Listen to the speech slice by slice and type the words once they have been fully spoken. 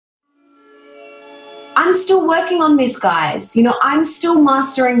I'm still working on this, guys. You know, I'm still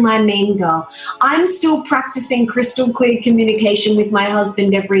mastering my mean girl. I'm still practicing crystal clear communication with my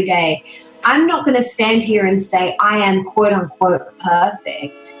husband every day. I'm not going to stand here and say I am quote unquote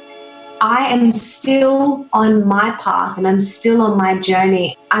perfect. I am still on my path and I'm still on my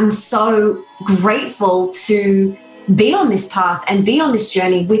journey. I'm so grateful to be on this path and be on this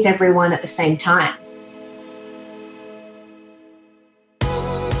journey with everyone at the same time.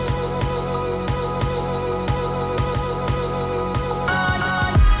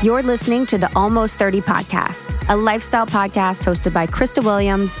 You're listening to the Almost 30 podcast, a lifestyle podcast hosted by Krista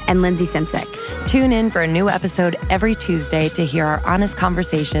Williams and Lindsay Simcik. Tune in for a new episode every Tuesday to hear our honest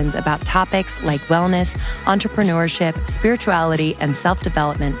conversations about topics like wellness, entrepreneurship, spirituality, and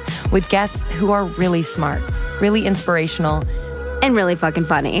self-development with guests who are really smart, really inspirational, and really fucking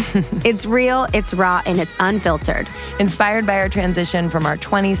funny. It's real, it's raw, and it's unfiltered. Inspired by our transition from our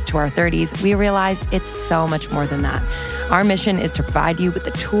 20s to our 30s, we realized it's so much more than that. Our mission is to provide you with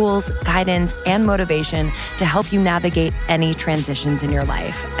the tools, guidance, and motivation to help you navigate any transitions in your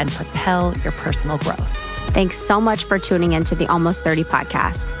life and propel your personal growth. Thanks so much for tuning into the Almost 30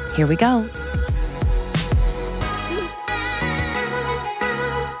 podcast. Here we go.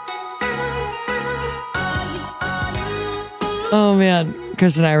 Oh man,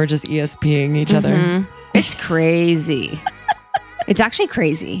 Chris and I were just ESPing each other. It's crazy. It's actually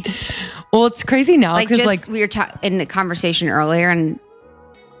crazy. Well, it's crazy now because we were in a conversation earlier, and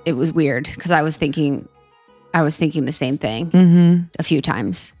it was weird because I was thinking the same thing a few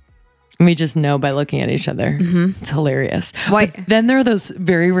times. We just know by looking at each other. It's hilarious. What? But then there are those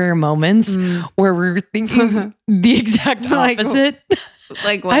very rare moments where we're thinking the exact opposite.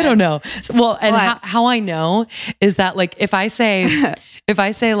 Like what? I don't know. Well, and how I know is that like if I say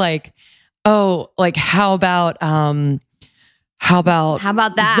like, oh, like how about that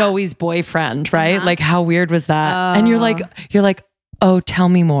Zoe's boyfriend, right? Like how weird was that? And you're like, oh, tell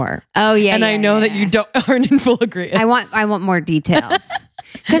me more. Oh yeah. And I know that you aren't in full agreement. I want more details.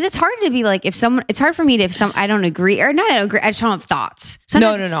 Because it's hard to be like, it's hard for me to, I don't agree or not, I don't agree. I just don't have thoughts.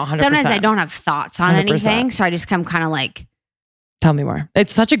 Sometimes, no, 100%. Sometimes I don't have thoughts on 100%. anything. So I just come kind of like, tell me more.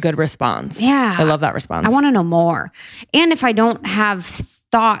 It's such a good response. Yeah. I love that response. I want to know more. And if I don't have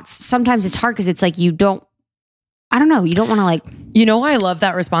thoughts, sometimes it's hard because it's like you don't want to like. You know why I love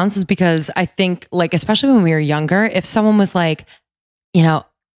that response is because I think like, especially when we were younger, if someone was like, you know,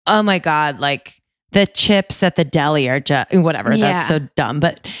 oh my God, like the chips at the deli are just whatever. Yeah. That's so dumb.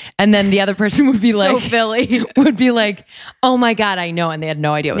 And then the other person would be like, so Philly. would be like, oh my God, I know. And they had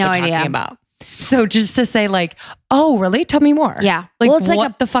no idea what they're talking about. So just to say like, oh, really? Tell me more. Yeah. Like, well, it's what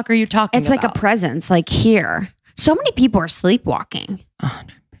like the fuck are you talking about? It's like a presence, like here. So many people are sleepwalking.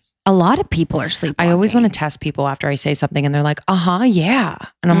 100%. A lot of people are sleepwalking. I always want to test people after I say something and they're like, yeah.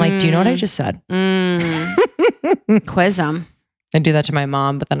 And I'm like, do you know what I just said? Quiz them. I do that to my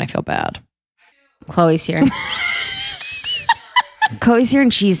mom, but then I feel bad. Chloe's here. Chloe's here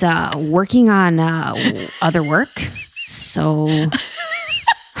and she's working on other work. So...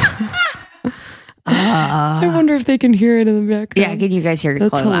 I wonder if they can hear it in the background. Yeah, can you guys hear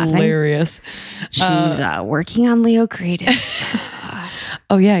That's Chloe laughing? Hilarious. She's working on Leo Creative.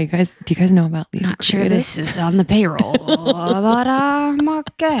 Oh yeah, do you guys know about Leo Not Creative? sure this is on the payroll, but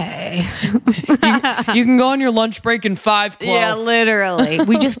okay. you can go on your lunch break in 5, Chloe. Yeah, literally.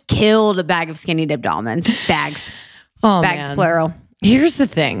 We just killed a bag of skinny dipped almonds. Bags. Oh, Bags man. plural. Here's the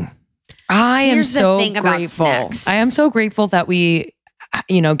thing. I am so grateful. Snacks. I am so grateful that we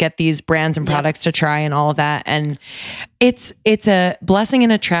get these brands and products to try and all of that. And it's a blessing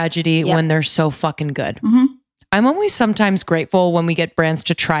and a tragedy when they're so fucking good. I'm always sometimes grateful when we get brands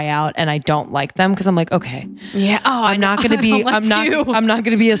to try out and I don't like them because I'm like, okay, yeah, I'm not going to be, I'm not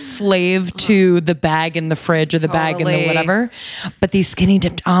going to be a slave to the bag in the fridge or the bag in the whatever. But these skinny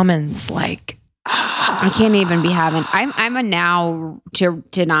dipped almonds, like, I can't even be having. I'm a now to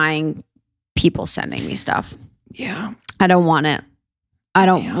denying people sending me stuff. Yeah, I don't want it. I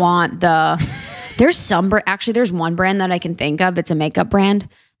don't want there's there's one brand that I can think of. It's a makeup brand.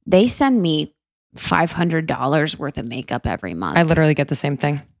 They send me $500 worth of makeup every month. I literally get the same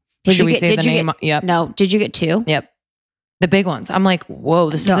thing. Should we say the name? Yep. No. Did you get 2? Yep. The big ones. I'm like, whoa,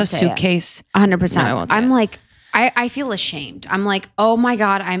 this is a suitcase. 100%. No, I won't say I'm it. like, I feel ashamed. I'm like, oh my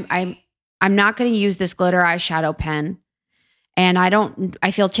God, I'm not going to use this glitter eyeshadow pen. And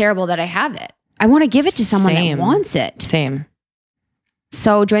I feel terrible that I have it. I want to give it to someone that wants it. Same.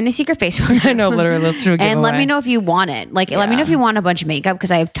 So join the secret Facebook. I know, literally. Let's do a giveaway. And let me know if you want it. Like, let me know if you want a bunch of makeup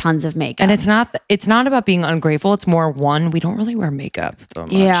because I have tons of makeup. And it's not about being ungrateful. It's more we don't really wear makeup so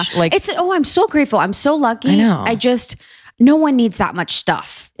much. Yeah. Like, I'm so grateful. I'm so lucky. I know. no one needs that much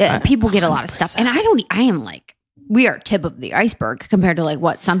stuff. People get a lot of stuff. And I am like, we are tip of the iceberg compared to like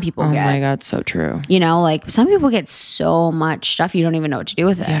what some people get. Oh my God, so true. You know, like some people get so much stuff you don't even know what to do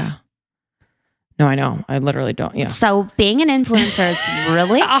with it. Yeah. No, I know. I literally don't. Yeah. So being an influencer is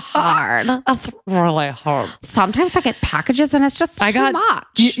really hard. It's really hard. Sometimes I get packages and it's just too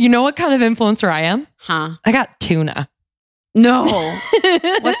much. You know what kind of influencer I am? Huh? I got tuna. No.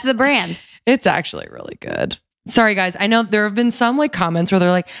 What's the brand? It's actually really good. Sorry, guys. I know there have been some like comments where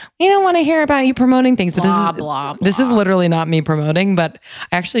they're like, we don't want to hear about you promoting things, but this is literally not me promoting, but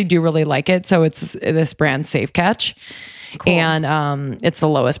I actually do really like it. So it's this brand Safe Catch. Cool. And it's the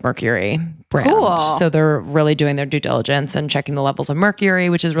lowest mercury brand. Cool. So they're really doing their due diligence and checking the levels of mercury,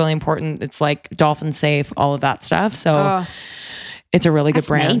 which is really important. It's like dolphin safe, all of that stuff. So it's a really good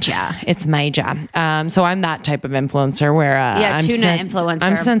brand. Major. It's major. So I'm that type of influencer where I'm tuna influencer.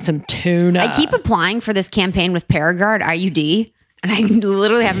 I'm sent some tuna. I keep applying for this campaign with Paragard IUD, and I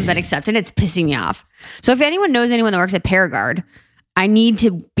literally haven't been accepted. It's pissing me off. So if anyone knows anyone that works at Paragard, I need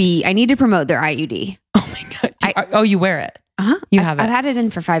to promote their IUD. Oh my God. You wear it? Uh-huh. You have it? I've had it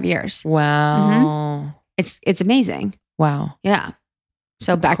in for 5 years. Wow. Mm-hmm. It's amazing. Wow. Yeah.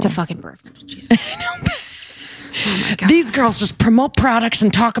 So That's back cool. to fucking birth. Oh my God. These girls just promote products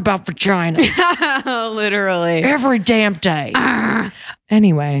and talk about vaginas. Literally. Every damn day.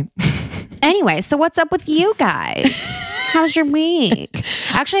 Anyway, so what's up with you guys? How's your week?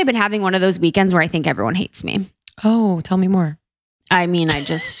 Actually, I've been having one of those weekends where I think everyone hates me. Oh, tell me more. I mean, I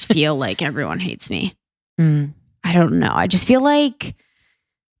just feel like everyone hates me. I don't know. I just feel like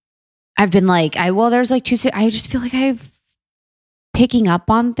I've been like, there's like I just feel like I've picking up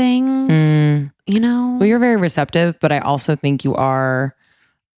on things, you know? Well, you're very receptive, but I also think you are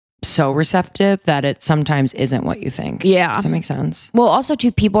so receptive that it sometimes isn't what you think. Yeah. Does that make sense? Well, also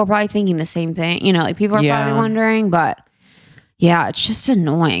too, people are probably thinking the same thing. You know, like people are probably wondering, but yeah, it's just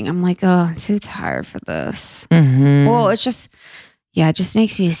annoying. I'm like, oh, I'm too tired for this. Mm-hmm. Well, it's just, it just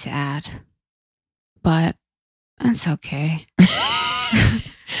makes me sad. But that's okay.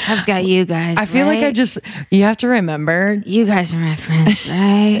 I've got you guys. I feel like you have to remember. You guys are my friends,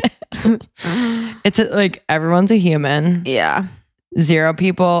 right? It's like everyone's a human. Yeah. Zero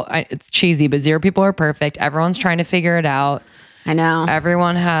people, it's cheesy, but zero people are perfect. Everyone's trying to figure it out. I know.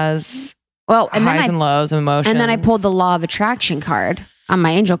 Everyone has and highs and lows of emotions. And then I pulled the Law of Attraction card on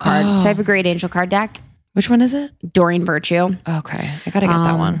my angel card. So I have a great angel card deck. Which one is it? Doreen Virtue. Okay. I gotta get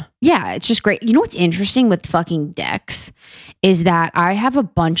that one. Yeah, it's just great. You know what's interesting with fucking decks is that I have a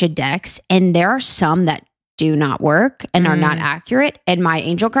bunch of decks and there are some that do not work and are not accurate. And my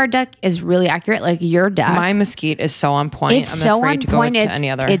angel card deck is really accurate, like your deck. My Mesquite is so on point. It's so on point.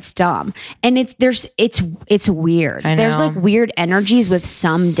 It's dumb, and it's weird. I know. There's like weird energies with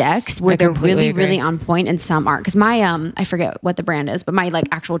some decks where they're really really on point, and some aren't. Because my I forget what the brand is, but my like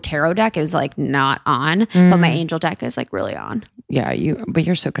actual tarot deck is like not on, but my angel deck is like really on. Yeah, but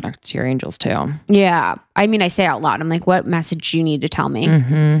you're so connected to your angels too. Yeah. I mean, I say out loud, I'm like, what message do you need to tell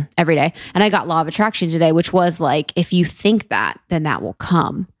me every day? And I got Law of Attraction today, which was like, if you think that, then that will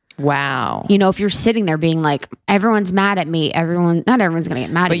come. Wow. You know, if you're sitting there being like, everyone's mad at me, not everyone's going to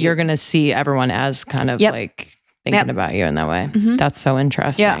get mad at you. But you're going to see everyone as kind of like thinking about you in that way. Mm-hmm. That's so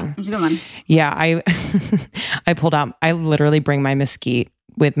interesting. Yeah, it's a good one. Yeah, I literally bring my Mesquite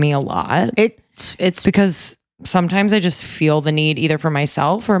with me a lot. It's because sometimes I just feel the need either for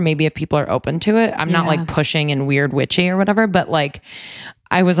myself or maybe if people are open to it. I'm not like pushing and weird witchy or whatever, but like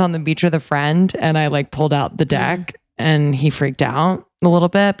I was on the beach with a friend and I like pulled out the deck and he freaked out a little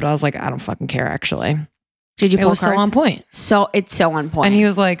bit, but I was like, I don't fucking care actually. Did you pull cards? So on point. So it's so on point. And he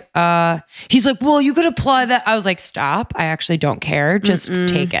was like, he's like, well, you could apply that. I was like, stop. I actually don't care. Just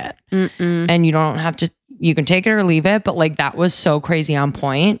take it. And you don't have to, you can take it or leave it. But like, that was so crazy on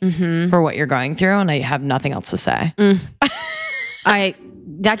point for what you're going through. And I have nothing else to say.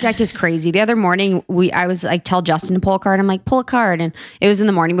 That deck is crazy. The other morning, I was like, tell Justin to pull a card. I'm like, pull a card. And it was in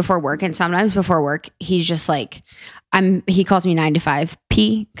the morning before work. And sometimes before work, he's just like, he calls me 9 to 5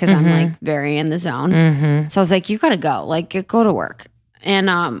 P because I'm like very in the zone. So I was like, you gotta go, like go to work. And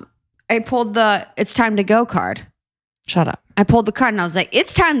I pulled the it's time to go card. Shut up. I pulled the card and I was like,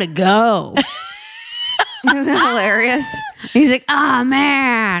 it's time to go. Isn't that hilarious? He's like, oh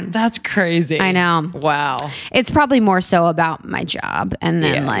man. That's crazy. I know. Wow. It's probably more so about my job and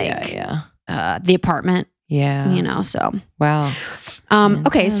then the apartment. Yeah. You know, so. Wow.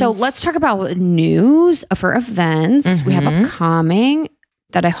 Okay, so let's talk about news for events we have upcoming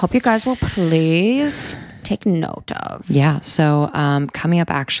that I hope you guys will please take note of. Yeah. So coming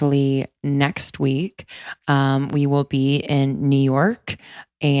up actually next week, we will be in New York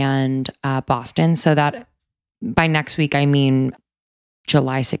and Boston. So that by next week, I mean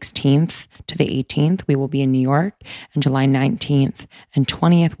July 16th to the 18th, we will be in New York, and July 19th and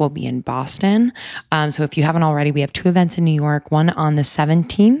 20th will be in Boston. So if you haven't already, we have 2 events in New York, one on the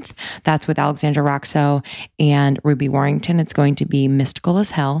 17th. That's with Alexandra Roxo and Ruby Warrington. It's going to be mystical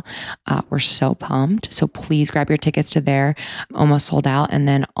as hell. We're so pumped. So please grab your tickets to there. Almost sold out. And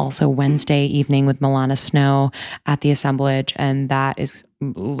then also Wednesday evening with Milana Snow at the Assemblage. And that is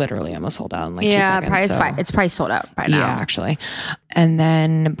literally almost sold out in like 2 seconds. It's probably sold out by now. Yeah, actually. And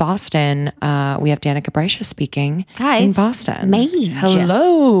then Boston, we have Danica Brescia speaking in Boston. Mage.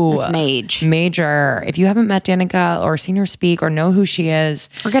 Hello. It's Mage. Major. If you haven't met Danica or seen her speak or know who she is.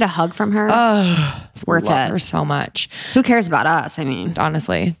 Or get a hug from her. It's worth love it. her so much. Who cares about us? I mean.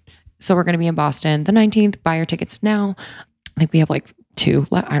 Honestly. So we're going to be in Boston the 19th. Buy your tickets now. I think we have like 2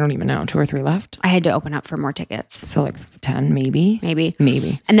 left. I don't even know, 2 or 3 left. I had to open up for more tickets. So like 10, maybe.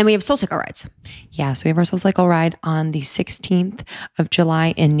 And then we have Soul Cycle rides. Yeah, so we have our Soul Cycle ride on the 16th of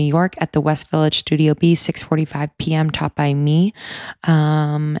July in New York at the West Village Studio B, 6:45 p.m., taught by me.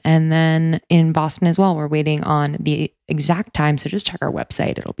 And then in Boston as well, we're waiting on the exact time. So just check our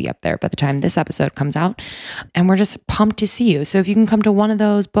website. It'll be up there by the time this episode comes out. And we're just pumped to see you. So if you can come to one of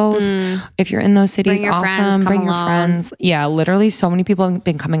those, both, if you're in those cities, bring your awesome. Friends, bring your friends. Yeah, literally so many people have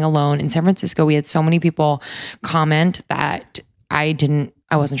been coming alone. In San Francisco, we had so many people comment that I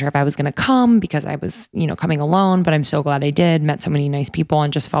wasn't sure if I was going to come because I was, coming alone, but I'm so glad I did. Met so many nice people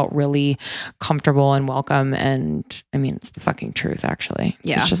and just felt really comfortable and welcome. And I mean, it's the fucking truth, actually.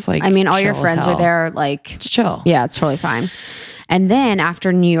 Yeah. It's just like, all your friends are there. Like, it's chill. Yeah, it's totally fine. And then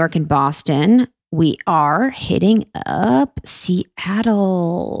after New York and Boston, we are hitting up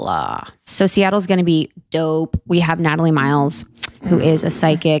Seattle. So Seattle's going to be dope. We have Natalie Miles, who is a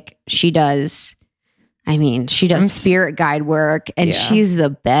psychic. She does spirit guide work, and she's the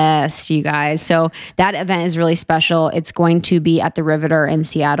best, you guys. So that event is really special. It's going to be at the Riveter in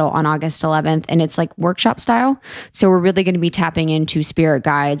Seattle on August 11th, and it's like workshop style. So we're really going to be tapping into spirit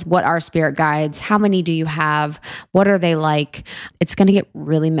guides. What are spirit guides? How many do you have? What are they like? It's going to get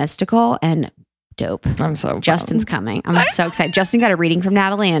really mystical and dope. I'm so proud. Justin's coming. I'm so excited. Justin got a reading from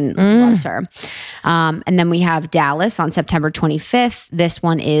Natalie and loves her. And then we have Dallas on September 25th. This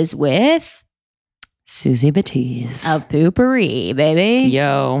one is with Susie Batiste of Poopery, baby.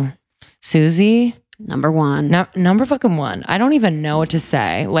 Yo, Susie. Number 1. Number fucking 1. I don't even know what to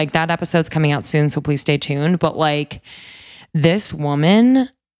say. Like, that episode's coming out soon, so please stay tuned. But like, this woman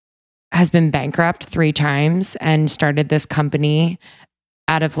has been bankrupt 3 times and started this company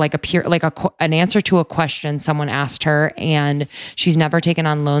out of like an answer to a question someone asked her, and she's never taken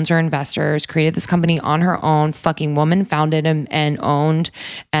on loans or investors, created this company on her own. Fucking woman founded and owned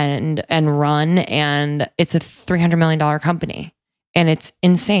and run, and it's a $300 million company, and it's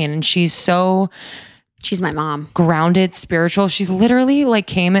insane. And she's my mom, grounded, spiritual. She's literally like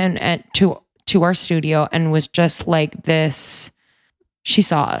came in to our studio and was just like this. She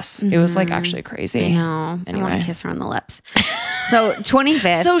saw us. It was like actually crazy. I know. Anyway. I want to kiss her on the lips. So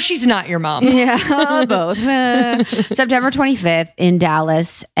 25th. So she's not your mom. Yeah, both. September 25th in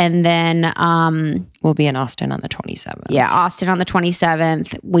Dallas. And then we'll be in Austin on the 27th. Yeah, Austin on the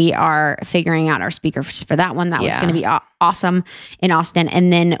 27th. We are figuring out our speakers for that one. That one's going to be awesome in Austin.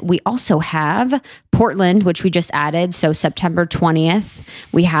 And then we also have Portland, which we just added. So September 20th,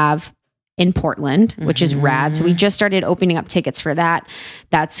 we have in Portland, which is rad. So we just started opening up tickets for that.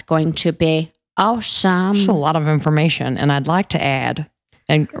 That's going to be awesome. There's a lot of information, and I'd like to add.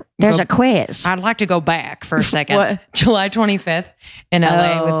 And there's a quiz. I'd like to go back for a second. July 25th in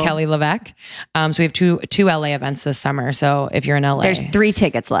LA with Kelly LeVeque. So we have two LA events this summer. So if you're in LA, there's 3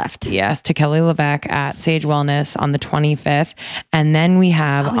 tickets left. Yes, to Kelly LeVeque at Sage Wellness on the 25th. And then we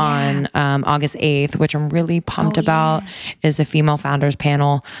have on August 8th, which I'm really pumped about, is the Female Founders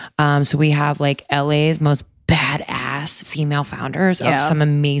Panel. So we have like LA's most badass female founders of some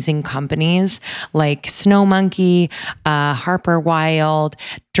amazing companies like Snow Monkey, Harper Wild,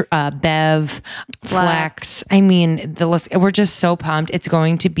 Bev, Flex. I mean, the list. We're just so pumped. It's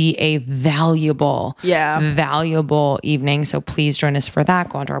going to be a valuable evening. So please join us for that.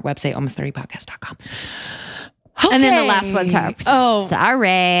 Go onto our website, almost30podcast.com. Okay. And then the last one's her. Oh,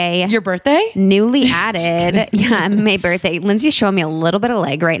 sorry. Your birthday? Newly added. Yeah, my birthday. Lindsay's showing me a little bit of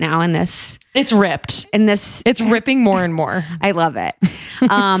leg right now in this. It's ripped. It's ripping more and more. I love it.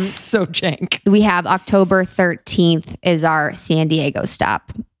 So jank. We have October 13th is our San Diego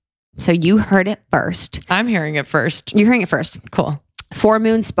stop. So you heard it first. I'm hearing it first. You're hearing it first. Cool. 4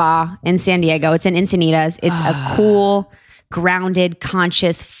 Moon Spa in San Diego. It's in Encinitas. It's a cool grounded,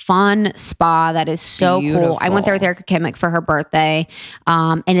 conscious, fun spa that is so cool. I went there with Erica Kimmick for her birthday.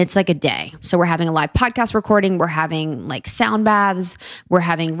 And it's like a day. So we're having a live podcast recording. We're having like sound baths. We're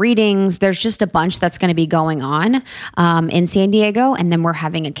having readings. There's just a bunch that's going to be going on in San Diego. And then we're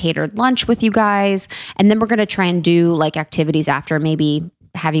having a catered lunch with you guys. And then we're going to try and do like activities after, maybe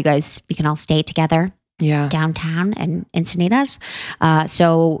have you guys, we can all stay together. Yeah. Downtown and Encinitas.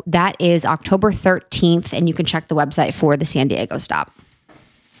 So that is October 13th, and you can check the website for the San Diego stop.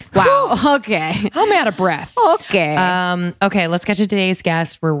 Wow. Okay. I'm out of breath. Okay. Okay, let's get to today's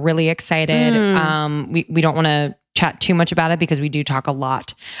guest. We're really excited. We don't want to chat too much about it because we do talk a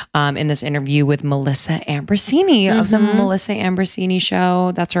lot in this interview with Melissa Ambrosini of the Melissa Ambrosini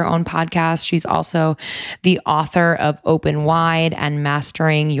Show. That's her own podcast. She's also the author of Open Wide and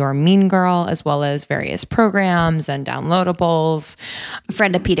Mastering Your Mean Girl, as well as various programs and downloadables.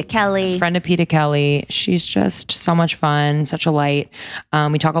 Friend of Peter Kelly. She's just so much fun, such a light.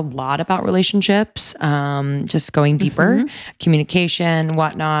 We talk a lot about relationships, just going deeper, communication,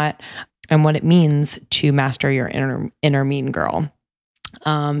 whatnot, and what it means to master your inner mean girl.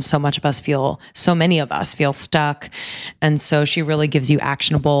 So many of us feel stuck. And so she really gives you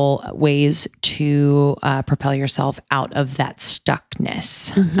actionable ways to propel yourself out of that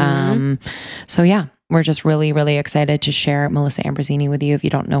stuckness. So yeah, we're just really, really excited to share Melissa Ambrosini with you if you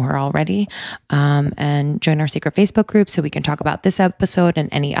don't know her already. And join our secret Facebook group so we can talk about this episode and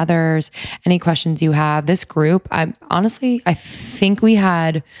any others, any questions you have. This group, I think we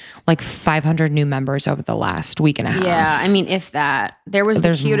had like 500 new members over the last week and a half. Yeah, I mean, if that. There's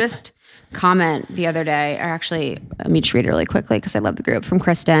the cutest comment the other day. Let me just read it really quickly because I love the group. From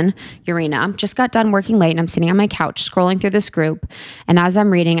Kristen Urena. Just got done working late and I'm sitting on my couch scrolling through this group. And as I'm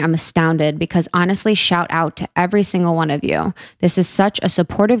reading, I'm astounded because honestly, shout out to every single one of you. This is such a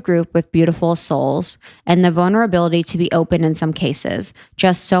supportive group with beautiful souls and the vulnerability to be open in some cases.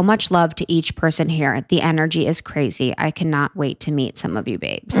 Just so much love to each person here. The energy is crazy. I cannot wait to meet some of you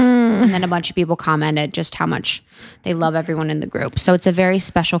babes. And then a bunch of people commented just how much they love everyone in the group. So it's a very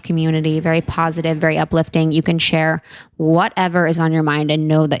special community, very positive, very uplifting. You can share whatever is on your mind and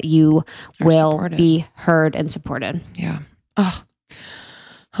know that you will be heard and supported. Yeah. Oh,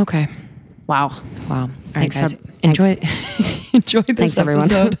 okay. Wow. All right, guys. Enjoy this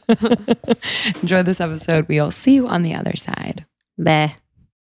episode. Enjoy this episode. We'll see you on the other side. Bye.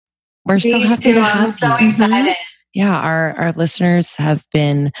 We're so happy to have you. I'm so excited. Yeah, our listeners have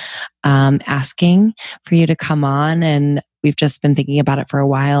been asking for you to come on, and we've just been thinking about it for a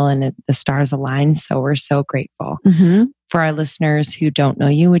while, and the stars aligned, so we're so grateful. For our listeners who don't know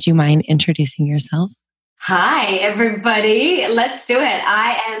you, would you mind introducing yourself? Hi, everybody. Let's do it.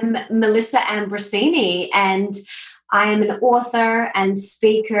 I am Melissa Ambrosini, and I am an author and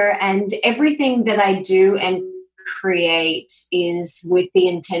speaker, and everything that I do and create is with the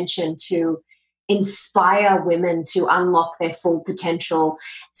intention to inspire women to unlock their full potential,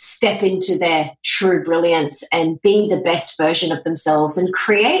 step into their true brilliance, and be the best version of themselves and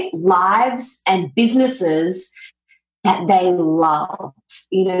create lives and businesses that they love.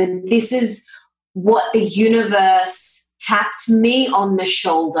 You know, this is what the universe tapped me on the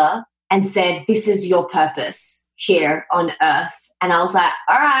shoulder and said, this is your purpose here on earth. And I was like,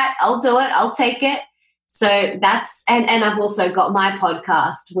 all right, I'll do it. I'll take it. So that's, and I've also got my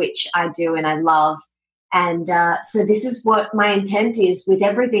podcast, which I do and I love. And so this is what my intent is with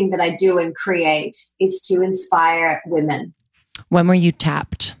everything that I do and create, is to inspire women. When were you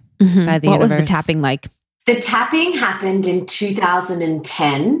tapped by the universe? What was the tapping like? The tapping happened in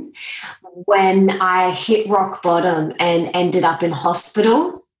 2010 when I hit rock bottom and ended up in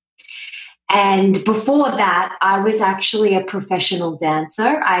hospital. And before that, I was actually a professional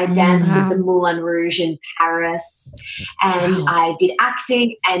dancer. I danced at the Moulin Rouge in Paris, and I did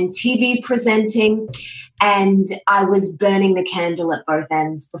acting and TV presenting, and I was burning the candle at both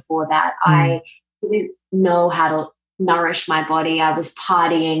ends before that. I didn't know how to nourish my body. I was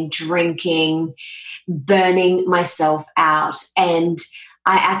partying, drinking, burning myself out, and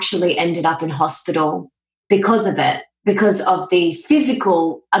I actually ended up in hospital because of it. Because of the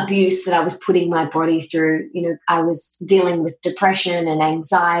physical abuse that I was putting my body through. You know, I was dealing with depression and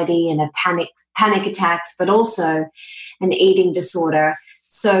anxiety and panic attacks, but also an eating disorder.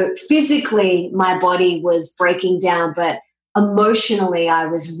 So physically, my body was breaking down, but emotionally, I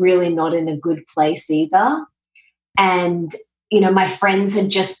was really not in a good place either. And, you know, my friends had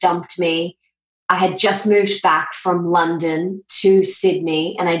just dumped me. I had just moved back from London to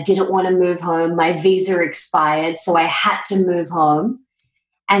Sydney and I didn't want to move home. My visa expired, so I had to move home.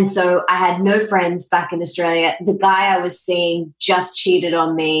 And so I had no friends back in Australia. The guy I was seeing just cheated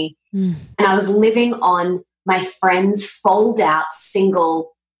on me. And I was living on my friend's fold out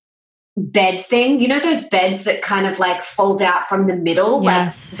single bed thing. You know those beds that kind of like fold out from the middle,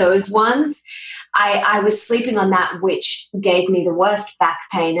 yes. like those ones? I was sleeping on that, which gave me the worst back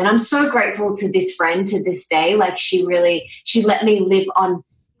pain. And I'm so grateful to this friend to this day. Like she let me live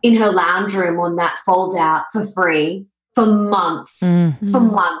in her lounge room on that fold out for free for months,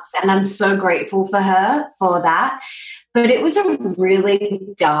 And I'm so grateful for her for that. But it was a really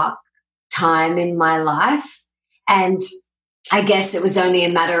dark time in my life. And I guess it was only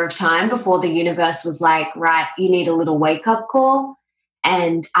a matter of time before the universe was like, right, you need a little wake up call.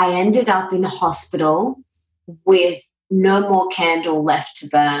 And I ended up in hospital with no more candle left to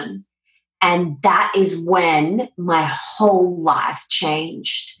burn. And that is when my whole life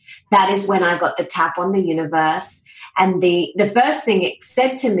changed. That is when I got the tap on the universe. And the first thing it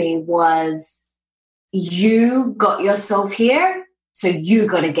said to me was, you got yourself here, so you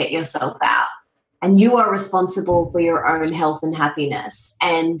got to get yourself out. And you are responsible for your own health and happiness.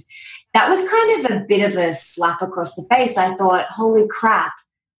 And that was kind of a bit of a slap across the face. I thought, holy crap,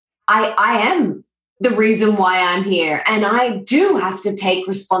 I am the reason why I'm here. And I do have to take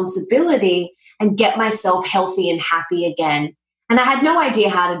responsibility and get myself healthy and happy again. And I had no idea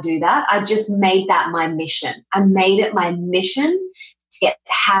how to do that. I just made that my mission. I made it my mission to get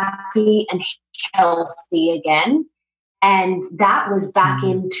happy and healthy again. And that was back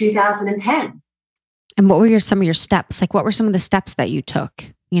in 2010. And what were some of your steps? Like, what were some of the steps that you took,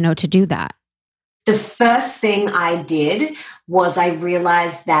 to do that? The first thing I did was I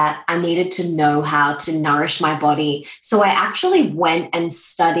realized that I needed to know how to nourish my body. So I actually went and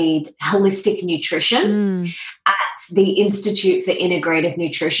studied holistic nutrition at the Institute for Integrative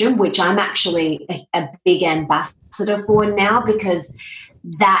Nutrition, which I'm actually a big ambassador for now, because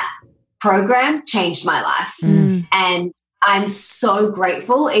that program changed my life. And I'm so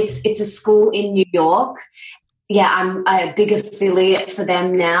grateful. It's a school in New York. Yeah, I'm a big affiliate for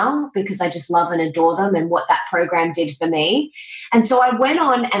them now because I just love and adore them and what that program did for me. And so I went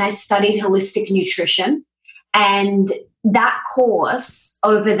on and I studied holistic nutrition. And that course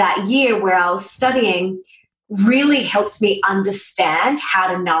over that year where I was studying really helped me understand how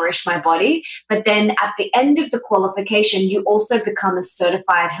to nourish my body. But then at the end of the qualification, you also become a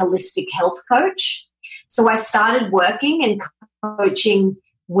certified holistic health coach. So I started working and coaching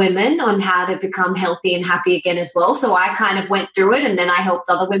women on how to become healthy and happy again as well. So I kind of went through it and then I helped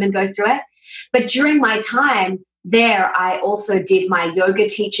other women go through it. But during my time there, I also did my yoga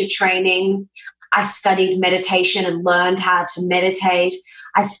teacher training. I studied meditation and learned how to meditate.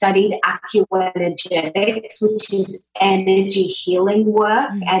 I studied acuenergetics, which is energy healing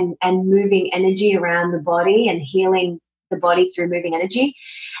work and moving energy around the body and healing the body through moving energy.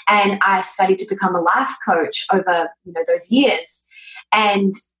 And I studied to become a life coach over those years.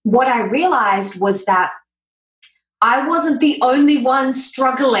 And what I realized was that I wasn't the only one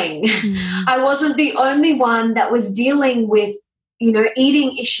struggling. I wasn't the only one that was dealing with,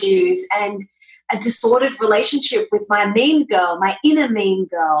 eating issues and a disordered relationship with my mean girl, my inner mean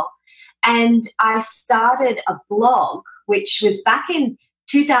girl. And I started a blog, which was back in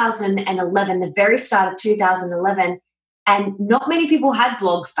 2011, the very start of 2011. And not many people had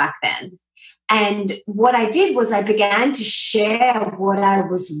blogs back then. And what I did was I began to share what I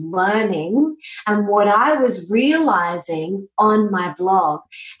was learning and what I was realizing on my blog.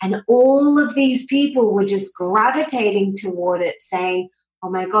 And all of these people were just gravitating toward it, saying, oh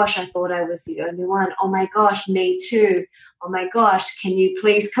my gosh, I thought I was the only one. Oh my gosh, me too. Oh my gosh, can you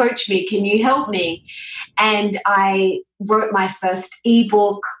please coach me? Can you help me? And I wrote my first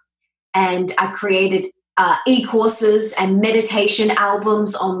ebook and I created e-courses and meditation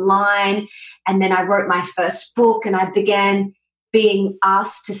albums online. And then I wrote my first book and I began being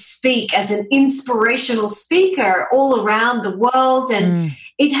asked to speak as an inspirational speaker all around the world. And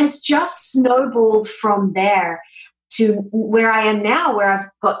it has just snowballed from there to where I am now, where I've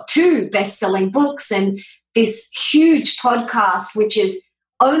got 2 best-selling books and this huge podcast, which is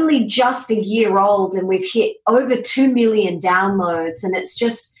only just a year old, and we've hit over 2 million downloads. And it's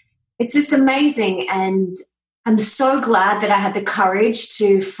just amazing. And I'm so glad that I had the courage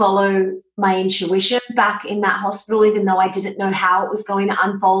to follow my intuition back in that hospital, even though I didn't know how it was going to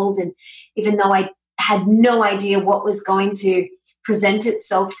unfold. And even though I had no idea what was going to present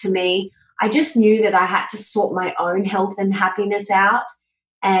itself to me, I just knew that I had to sort my own health and happiness out.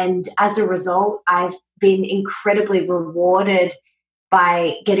 And as a result, I've been incredibly rewarded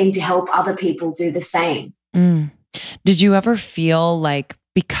by getting to help other people do the same. Did you ever feel like,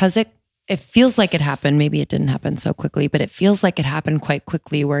 because it feels like it happened, maybe it didn't happen so quickly, but it feels like it happened quite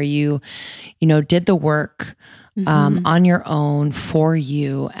quickly, where you did the work on your own for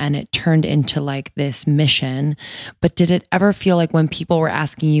you, and it turned into like this mission. But did it ever feel like when people were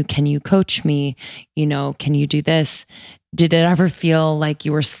asking you, can you coach me? You know, can you do this? Did it ever feel like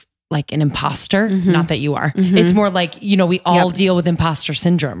you were like an imposter? Not that you are. It's more like, you know, we all deal with imposter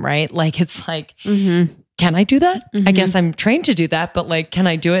syndrome, right? Like, it's like, can I do that? I guess I'm trained to do that, but like, can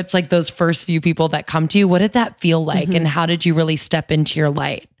I do it? It's like those first few people that come to you. What did that feel like? And how did you really step into your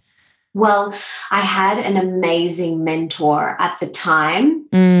light? Well, I had an amazing mentor at the time,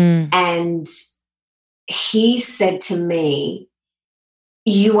 and he said to me,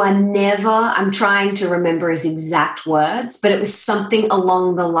 you are never, I'm trying to remember his exact words, but it was something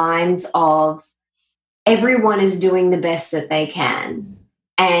along the lines of everyone is doing the best that they can.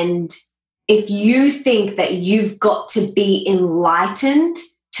 And if you think that you've got to be enlightened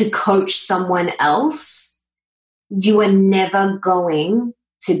to coach someone else, you are never going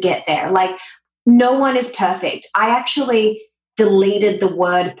to get there. Like, no one is perfect. I actually deleted the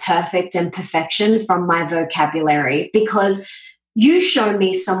word perfect and perfection from my vocabulary, because you show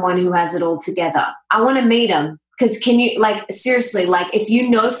me someone who has it all together. I want to meet them, because can you, like, seriously, like, if you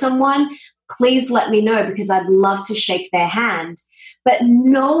know someone, please let me know, because I'd love to shake their hand. But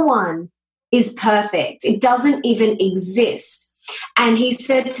no one is perfect. It doesn't even exist. And he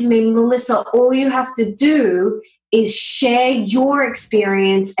said to me, Melissa, all you have to do is share your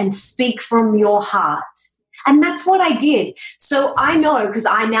experience and speak from your heart. And that's what I did. So I know, because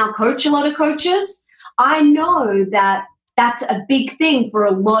I now coach a lot of coaches, I know that that's a big thing for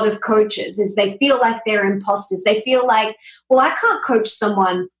a lot of coaches, is they feel like they're imposters. They feel like, well, I can't coach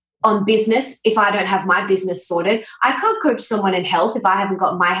someone on business if I don't have my business sorted. I can't coach someone in health if I haven't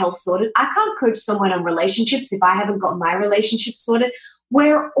got my health sorted. I can't coach someone on relationships if I haven't got my relationships sorted.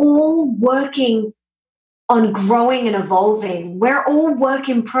 We're all working on growing and evolving. We're all work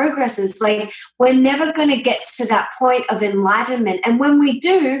in progresses. Like, we're never going to get to that point of enlightenment. And when we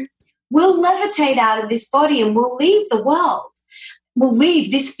do, we'll levitate out of this body and we'll leave the world. We'll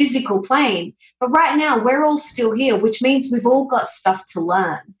leave this physical plane. But right now, we're all still here, which means we've all got stuff to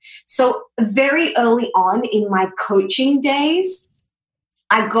learn. So very early on in my coaching days,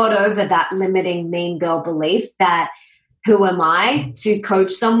 I got over that limiting mean girl belief that who am I to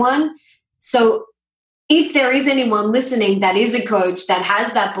coach someone? So if there is anyone listening that is a coach that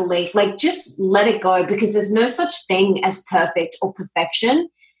has that belief, like, just let it go, because there's no such thing as perfect or perfection.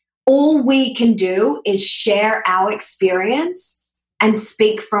 All we can do is share our experience and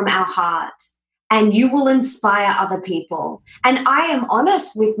speak from our heart, and you will inspire other people. And I am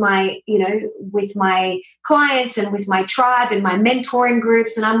honest with my, with my clients and with my tribe and my mentoring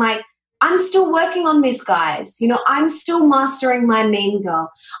groups. And I'm like, I'm still working on this, guys. I'm still mastering my mean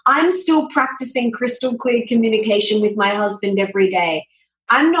girl. I'm still practicing crystal clear communication with my husband every day.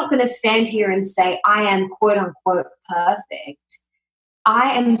 I'm not going to stand here and say I am quote unquote perfect.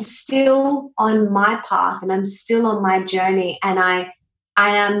 I am still on my path and I'm still on my journey. And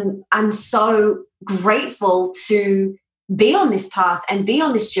I'm so grateful to be on this path and be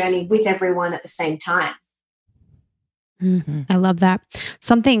on this journey with everyone at the same time. I love that.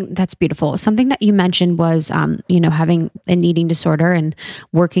 Something that's beautiful. Something that you mentioned was, having an eating disorder and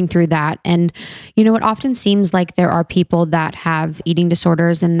working through that. And, it often seems like there are people that have eating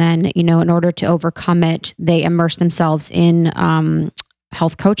disorders, and then, in order to overcome it, they immerse themselves in,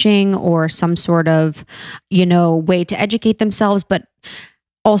 health coaching or some sort of, way to educate themselves, but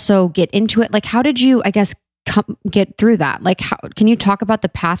also get into it. Like, how did you, I guess, get through that? Like, can you talk about the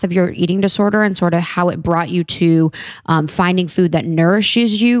path of your eating disorder and sort of how it brought you to finding food that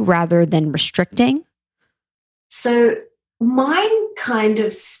nourishes you rather than restricting? So mine kind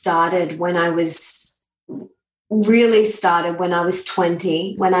of started when I was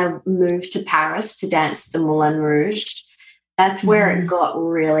 20, when I moved to Paris to dance the Moulin Rouge. That's where it got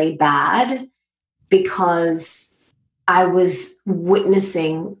really bad, because I was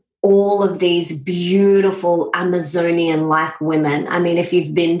witnessing all of these beautiful Amazonian-like women. I mean, if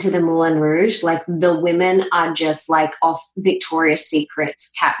you've been to the Moulin Rouge, like, the women are just like off Victoria's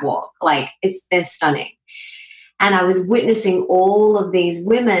Secret's catwalk. Like, they're stunning. And I was witnessing all of these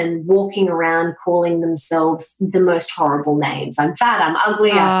women walking around calling themselves the most horrible names. I'm fat, I'm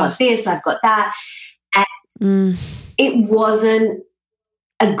ugly, I've got this, I've got that. And it wasn't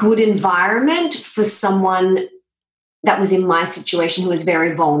a good environment for someone that was in my situation, who was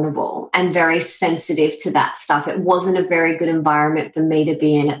very vulnerable and very sensitive to that stuff. It wasn't a very good environment for me to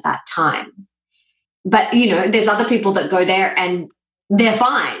be in at that time. But, there's other people that go there and they're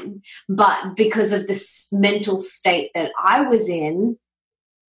fine. But because of this mental state that I was in,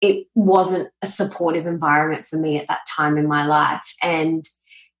 it wasn't a supportive environment for me at that time in my life. And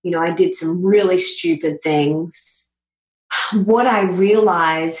You know, I did some really stupid things. What I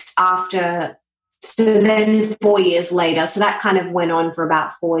realized after, so then 4 years later, so that kind of went on for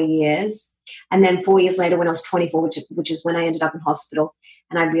about 4 years. And then 4 years later, when I was 24, which is when I ended up in hospital,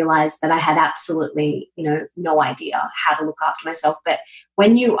 and I realized that I had absolutely, you know, no idea how to look after myself. But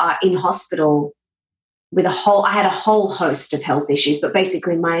when you are in hospital with I had a whole host of health issues, but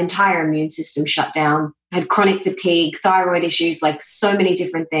basically my entire immune system shut down. I had chronic fatigue, thyroid issues, like so many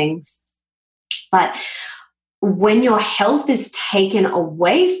different things. But when your health is taken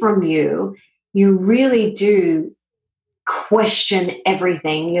away from you, you really do question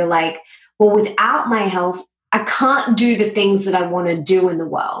everything. You're like, well, without my health, I can't do the things that I want to do in the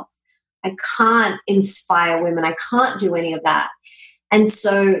world. I can't inspire women. I can't do any of that. And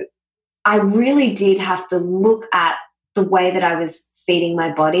so I really did have to look at the way that I was feeding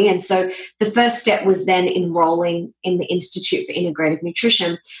my body. And so the first step was then enrolling in the Institute for Integrative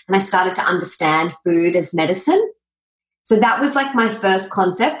Nutrition. And I started to understand food as medicine. So that was like my first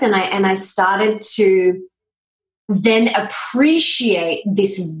concept. And I started to then appreciate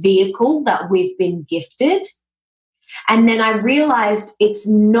this vehicle that we've been gifted. And then I realized it's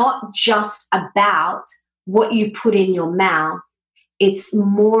not just about what you put in your mouth. It's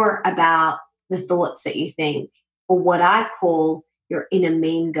more about the thoughts that you think, or what I call your inner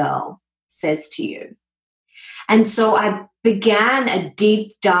mean girl says to you. And so I began a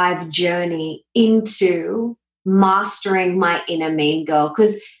deep dive journey into mastering my inner mean girl,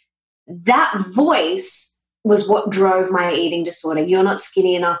 because that voice was what drove my eating disorder. You're not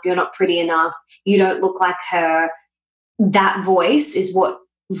skinny enough. You're not pretty enough. You don't look like her. That voice is what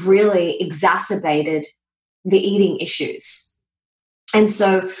really exacerbated the eating issues. And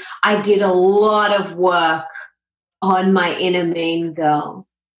so I did a lot of work on my inner mean girl,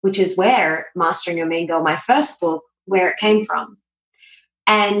 which is where Mastering Your Mean Girl, my first book, where it came from.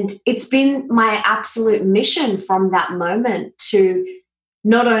 And it's been my absolute mission from that moment to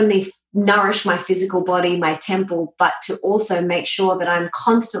not only nourish my physical body, my temple, but to also make sure that I'm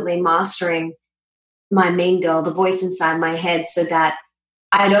constantly mastering my mean girl, the voice inside my head, so that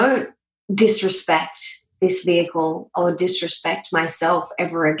I don't disrespect this vehicle or disrespect myself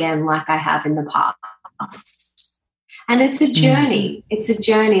ever again like I have in the past. And it's a journey. It's a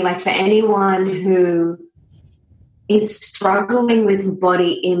journey. Like, for anyone who is struggling with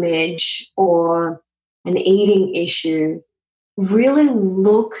body image or an eating issue, really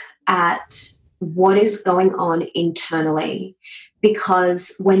look at what is going on internally.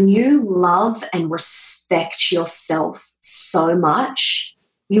 Because when you love and respect yourself so much,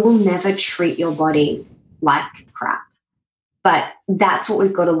 you will never treat your body like crap. But that's what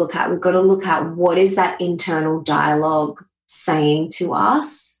we've got to look at. We've got to look at what is that internal dialogue saying to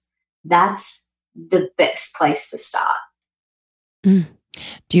us. That's the best place to start.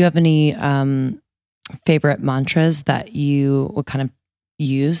 Do you have any favorite mantras that you would kind of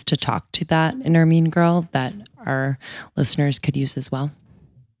use to talk to that inner mean girl that our listeners could use as well?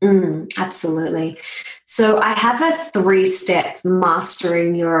 Absolutely. So I have a 3-step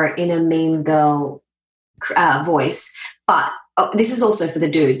mastering your inner mean girl voice, but this is also for the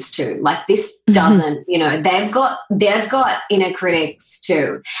dudes too. Like, this doesn't, you know, they've got inner critics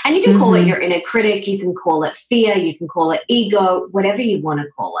too. And you can call it your inner critic, you can call it fear, you can call it ego, whatever you want to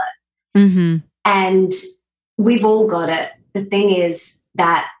call it. And we've all got it. The thing is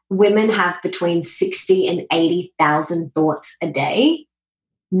that women have between 60 and 80,000 thoughts a day.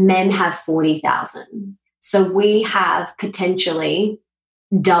 Men have 40,000. So we have potentially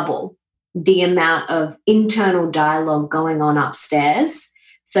double the amount of internal dialogue going on upstairs.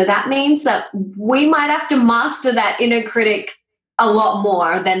 So that means that we might have to master that inner critic a lot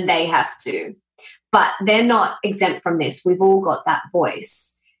more than they have to. But they're not exempt from this. We've all got that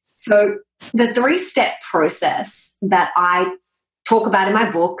voice. So the 3-step process that I talk about in my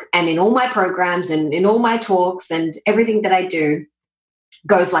book and in all my programs and in all my talks and everything that I do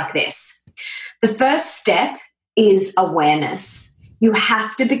goes like this. The first step is awareness. You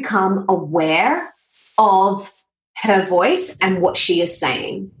have to become aware of her voice and what she is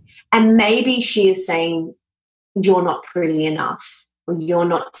saying. And maybe she is saying, you're not pretty enough, or you're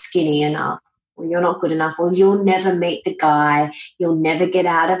not skinny enough, or you're not good enough, or you'll never meet the guy, you'll never get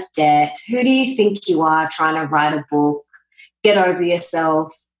out of debt. Who do you think you are trying to write a book? Get over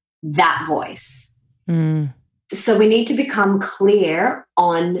yourself. That voice. So we need to become clear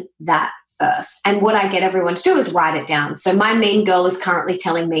on that first. And what I get everyone to do is write it down. So my mean girl is currently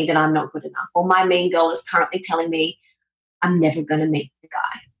telling me that I'm not good enough, or my mean girl is currently telling me I'm never going to meet the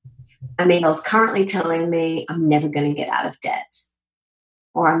guy. My mean girl is currently telling me I'm never going to get out of debt,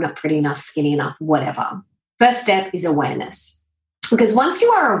 or I'm not pretty enough, skinny enough, whatever. First step is awareness. Because once you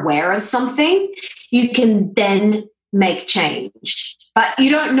are aware of something, you can then make change. But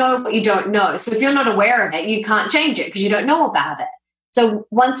you don't know what you don't know. So if you're not aware of it, you can't change it because you don't know about it. So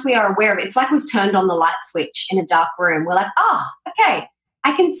once we are aware of it, it's like we've turned on the light switch in a dark room. We're like, okay,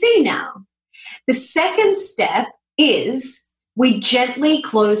 I can see now. The second step is we gently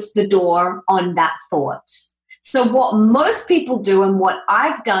close the door on that thought. So what most people do, and what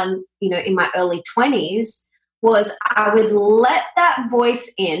I've done, in my early 20s, was I would let that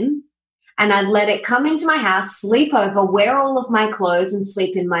voice in, and I'd let it come into my house, sleep over, wear all of my clothes, and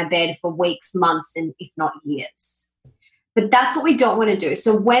sleep in my bed for weeks, months, and if not years. But that's what we don't want to do.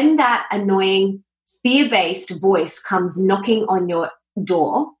 So when that annoying fear-based voice comes knocking on your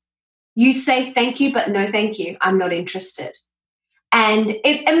door, you say, thank you, but no thank you. I'm not interested. And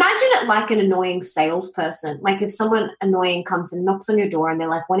imagine it like an annoying salesperson. Like if someone annoying comes and knocks on your door and they're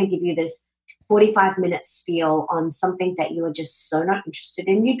like, want to give you this 45-minute spiel on something that you are just so not interested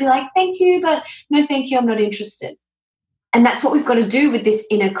in, you'd be like, thank you, but no thank you, I'm not interested. And that's what we've got to do with this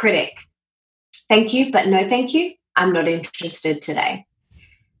inner critic. Thank you, but no thank you, I'm not interested today.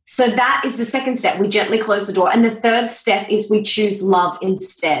 So that is the second step. We gently close the door. And the third step is we choose love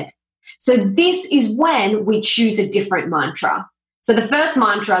instead. So this is when we choose a different mantra. So the first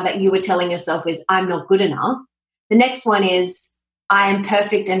mantra that you were telling yourself is, I'm not good enough. The next one is, I am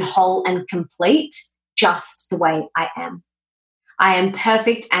perfect and whole and complete just the way I am. I am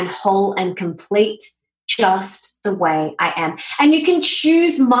perfect and whole and complete just the way I am. And you can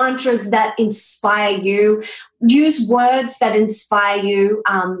choose mantras that inspire you. Use words that inspire you.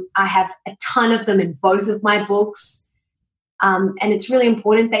 I have a ton of them in both of my books. And it's really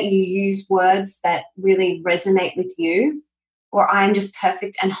important that you use words that really resonate with you. Or I am just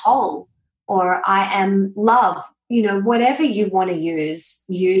perfect and whole. Or I am love. Whatever you want to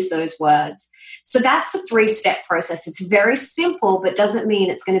use those words. So that's the 3-step process. It's very simple, but doesn't mean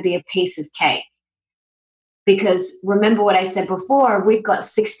it's going to be a piece of cake. Because remember what I said before, we've got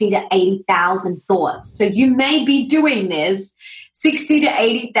 60 to 80,000 thoughts. So you may be doing this 60 to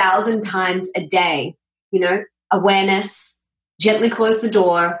 80,000 times a day. Awareness, gently close the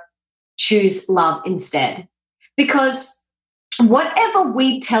door, choose love instead. Because whatever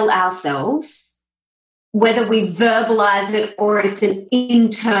we tell ourselves, whether we verbalize it or it's an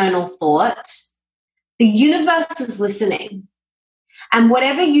internal thought, the universe is listening. And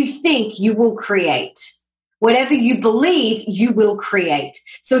whatever you think, you will create. Whatever you believe, you will create.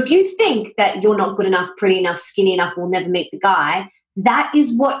 So if you think that you're not good enough, pretty enough, skinny enough, will never meet the guy, that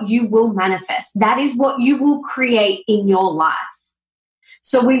is what you will manifest. That is what you will create in your life.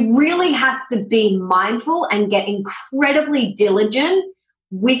 So we really have to be mindful and get incredibly diligent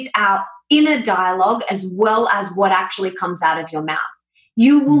with our inner dialogue as well as what actually comes out of your mouth.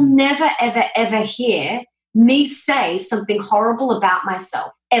 You will never, ever, ever hear me say something horrible about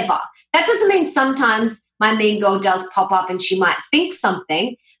myself, ever. That doesn't mean sometimes my mean girl does pop up and she might think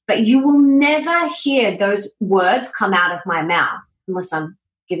something, but you will never hear those words come out of my mouth unless I'm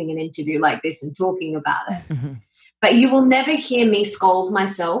giving an interview like this and talking about it. Mm-hmm. But you will never hear me scold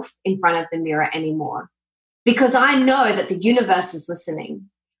myself in front of the mirror anymore because I know that the universe is listening.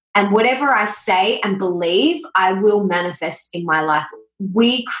 And whatever I say and believe, I will manifest in my life.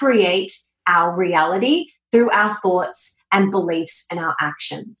 We create our reality through our thoughts and beliefs and our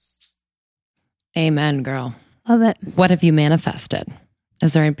actions. Amen, girl. Love it. What have you manifested?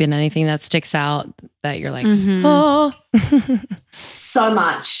 Has there been anything that sticks out that you're like, So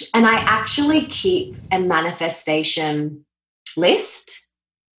much. And I actually keep a manifestation list.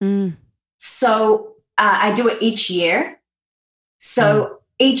 So I do it each year. So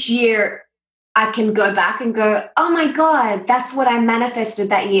each year I can go back and go, oh my God, that's what I manifested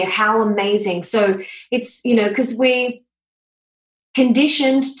that year. How amazing. So it's, because we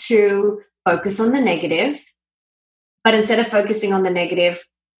conditioned to focus on the negative, but instead of focusing on the negative,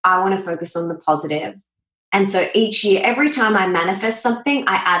 I want to focus on the positive. And so each year, every time I manifest something,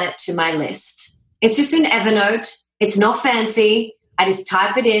 I add it to my list. It's just in Evernote. It's not fancy. I just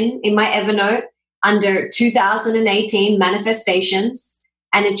type it in my Evernote under 2018 manifestations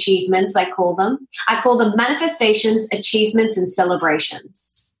and achievements, I call them. I call them manifestations, achievements, and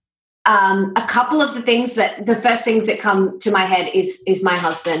celebrations. A couple of the first things that come to my head is my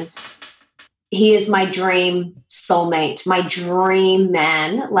husband. He is my dream soulmate, my dream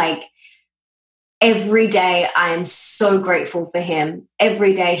man. Like every day I am so grateful for him.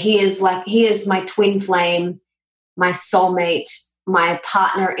 Every day he is my twin flame, my soulmate, my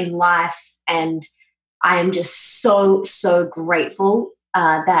partner in life. And I am just so, so grateful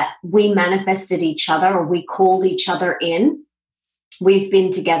that we manifested each other, or we called each other in. We've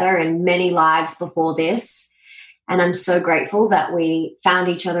been together in many lives before this. And I'm so grateful that we found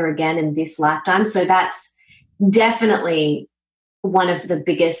each other again in this lifetime. So that's definitely one of the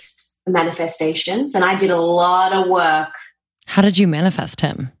biggest manifestations. And I did a lot of work. How did you manifest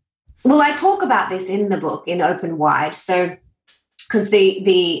him? Well, I talk about this in the book, in Open Wide. So, because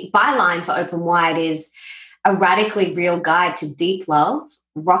the byline for Open Wide is a radically real guide to deep love,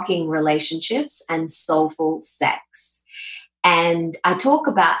 rocking relationships, and soulful sex. And I talk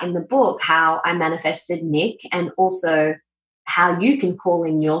about in the book how I manifested Nick, and also how you can call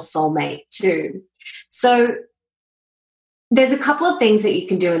in your soulmate too. So there's a couple of things that you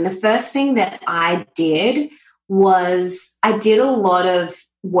can do. And the first thing that I did was I did a lot of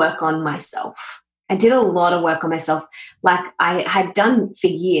work on myself. Like I had done for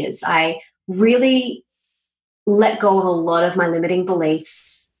years. I really let go of a lot of my limiting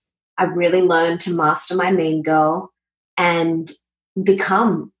beliefs. I really learned to master my mean girl and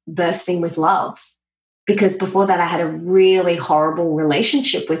become bursting with love. Because before that, I had a really horrible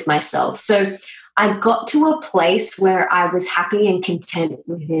relationship with myself. So I got to a place where I was happy and content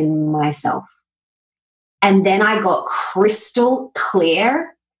within myself. And then I got crystal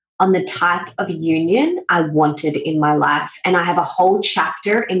clear on the type of union I wanted in my life. And I have a whole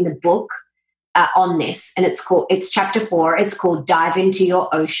chapter in the book on this, and it's chapter 4. It's called Dive Into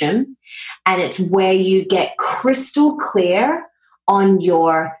Your Ocean. And it's where you get crystal clear on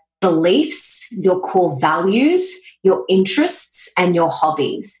your beliefs, your core values, your interests, and your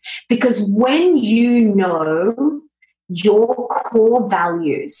hobbies. Because when you know your core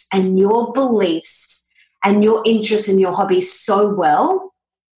values and your beliefs and your interests and your hobbies so well,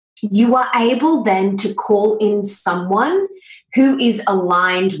 you are able then to call in someone who is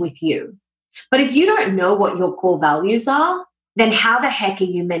aligned with you. But if you don't know what your core values are, then how the heck are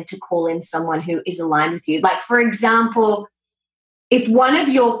you meant to call in someone who is aligned with you? Like, for example, if one of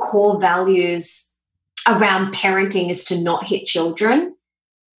your core values around parenting is to not hit children,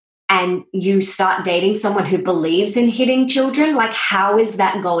 and you start dating someone who believes in hitting children, like, how is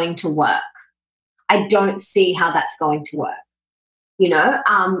that going to work? I don't see how that's going to work,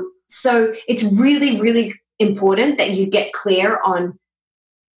 So it's really, really important that you get clear on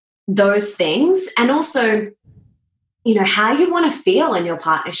those things, and also, how you want to feel in your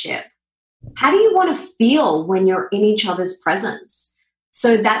partnership. How do you want to feel when you're in each other's presence?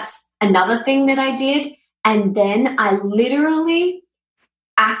 So that's another thing that I did. And then I literally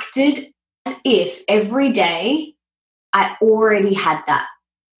acted as if every day I already had that.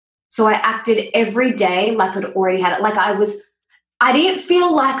 So I acted every day like I'd already had it. Like I didn't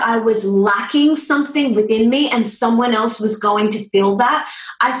feel like I was lacking something within me and someone else was going to feel that.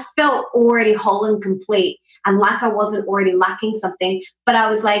 I felt already whole and complete, and like I wasn't already lacking something. But I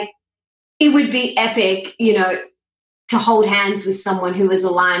was like, it would be epic, to hold hands with someone who is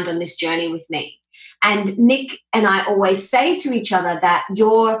aligned on this journey with me. And Nick and I always say to each other that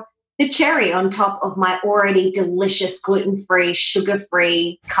you're the cherry on top of my already delicious gluten-free,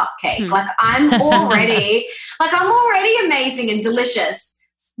 sugar-free cupcake. Like I'm already amazing and delicious,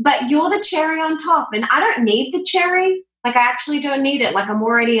 but you're the cherry on top, and I don't need the cherry. Like I actually don't need it. Like I'm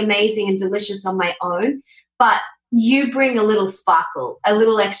already amazing and delicious on my own, but you bring a little sparkle, a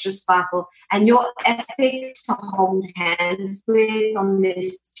little extra sparkle, and you're epic to hold hands with on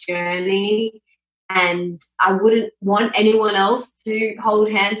this journey. And I wouldn't want anyone else to hold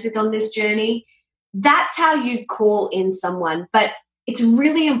hands with on this journey. That's how you call in someone. But it's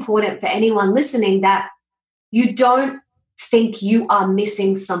really important for anyone listening that you don't think you are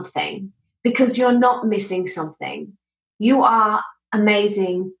missing something, because you're not missing something. You are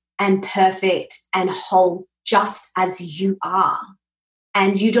amazing and perfect and whole just as you are.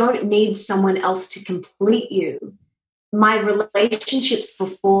 And you don't need someone else to complete you. My relationships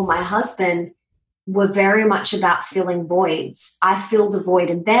before my husband were very much about filling voids. I filled a void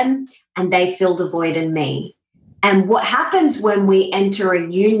in them and they filled a void in me. And what happens when we enter a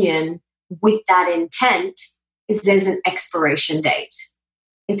union with that intent is there's an expiration date.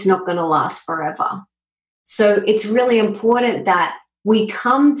 It's not going to last forever. So it's really important that we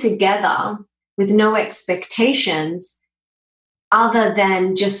come together with no expectations other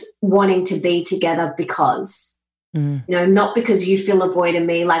than just wanting to be together because. Not because you fill a void in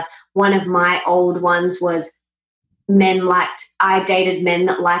me. Like one of my old ones was I dated men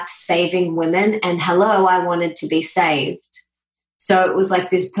that liked saving women, and hello, I wanted to be saved. So it was like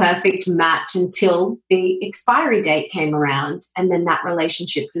this perfect match until the expiry date came around, and then that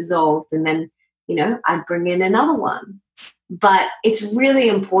relationship dissolved, and then, I'd bring in another one. But it's really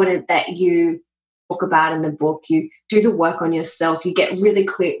important that you talk about in the book, you do the work on yourself, you get really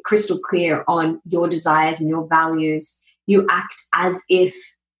clear, crystal clear on your desires and your values. You act as if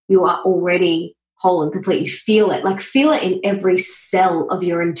you are already whole and complete. You feel it, like feel it in every cell of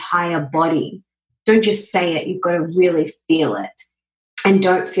your entire body. Don't just say it. You've got to really feel it. And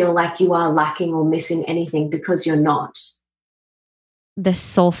don't feel like you are lacking or missing anything, because you're not. The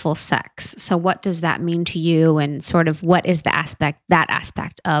soulful sex. So what does that mean to you, and sort of what is that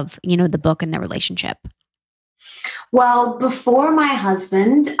aspect of, the book and the relationship? Well, before my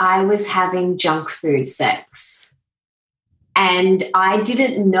husband, I was having junk food sex. And I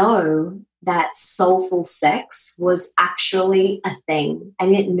didn't know that soulful sex was actually a thing. I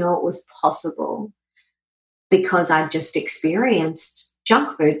didn't know it was possible, because I just experienced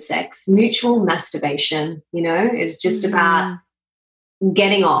junk food sex, mutual masturbation. It was just about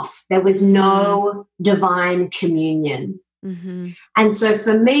getting off. There was no divine communion. And so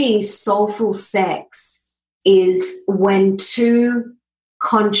for me, soulful sex is when two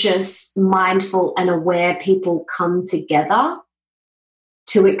conscious, mindful, and aware people come together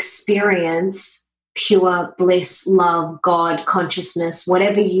to experience pure bliss, love, God, consciousness,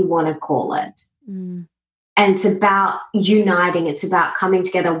 whatever you want to call it. And it's about uniting. It's about coming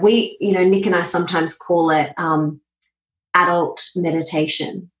together. We, Nick and I sometimes call it adult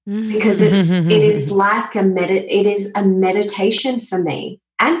meditation, because it is like it is a meditation for me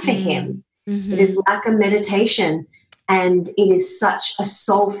and for him. It is like a meditation, and it is such a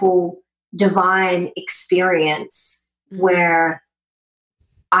soulful, divine experience where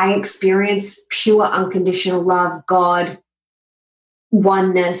I experience pure, unconditional love, God,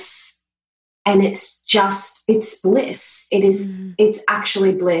 oneness, and it's bliss. It's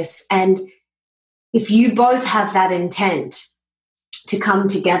actually bliss. And if you both have that intent to come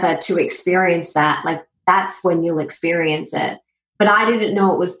together to experience that, like, that's when you'll experience it. But I didn't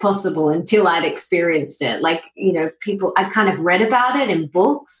know it was possible until I'd experienced it. Like, I'd kind of read about it in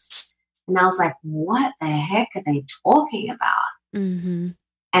books, and I was like, what the heck are they talking about?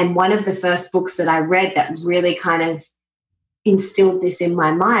 And one of the first books that I read that really kind of instilled this in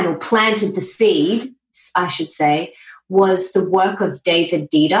my mind, or planted the seed, I should say, was the work of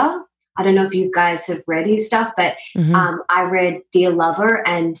David Dieter. I don't know if you guys have read his stuff, but I read Dear Lover,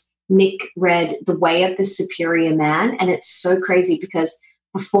 and Nick read The Way of the Superior Man. And it's so crazy, because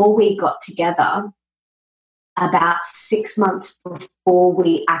before we got together, about 6 months before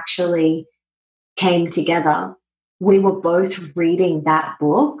we actually came together, we were both reading that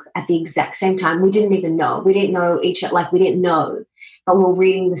book at the exact same time. We didn't even know. We didn't know each other. Like, we didn't know. But we were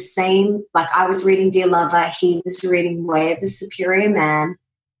reading the same, like I was reading Dear Lover, he was reading Way of the Superior Man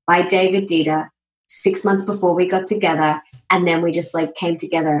by David Dieter 6 months before we got together. And then we just came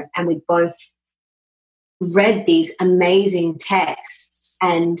together, and we both read these amazing texts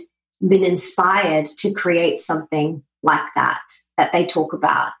and been inspired to create something like that they talk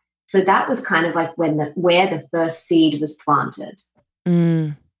about. So that was kind of like where the first seed was planted.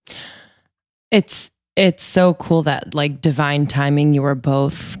 It's so cool that, like, divine timing, you were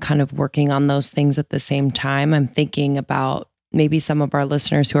both kind of working on those things at the same time. I'm thinking about maybe some of our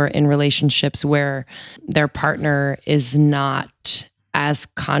listeners who are in relationships where their partner is not as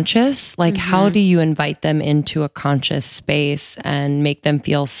conscious. Like, how do you invite them into a conscious space and make them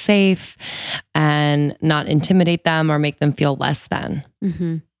feel safe and not intimidate them or make them feel less than?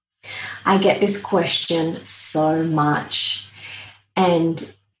 I get this question so much. And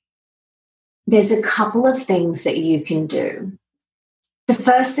there's a couple of things that you can do. The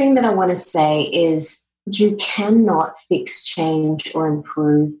first thing that I want to say is, you cannot fix, change, or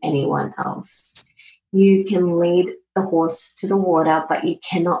improve anyone else. You can lead the horse to the water, but you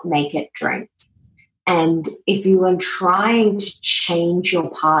cannot make it drink. And if you are trying to change your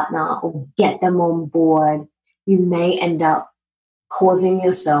partner or get them on board, you may end up causing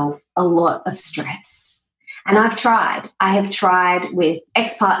yourself a lot of stress. And I've tried. I have tried with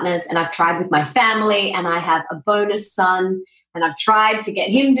ex-partners, and I've tried with my family, and I have a bonus son, and I've tried to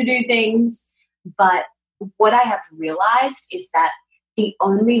get him to do things. But what I have realized is that the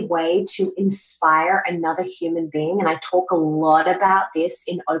only way to inspire another human being, and I talk a lot about this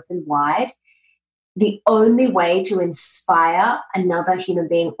in Open Wide, the only way to inspire another human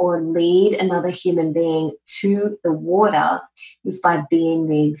being or lead another human being to the water is by being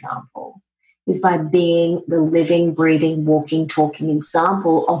the example, is by being the living, breathing, walking, talking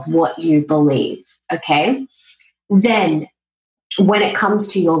example of what you believe, okay? Then when it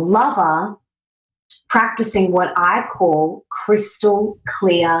comes to your lover, practicing what I call crystal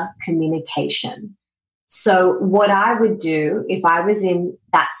clear communication. So what I would do if I was in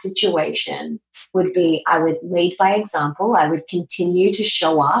that situation would be, I would lead by example. I would continue to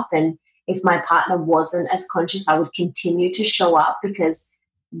show up. And if my partner wasn't as conscious, I would continue to show up, because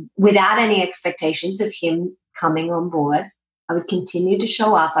without any expectations of him coming on board, I would continue to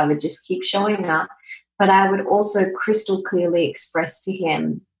show up. I would just keep showing up. But I would also crystal clearly express to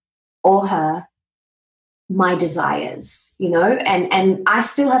him or her my desires, and I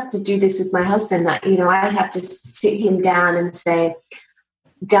still have to do this with my husband. That, I have to sit him down and say,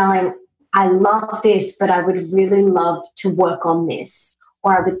 darling, I love this, but I would really love to work on this,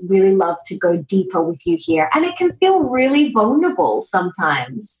 or I would really love to go deeper with you here. And it can feel really vulnerable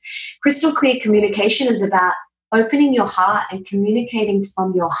sometimes. Crystal clear communication is about opening your heart and communicating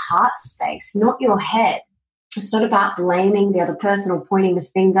from your heart space, not your head. It's not about blaming the other person or pointing the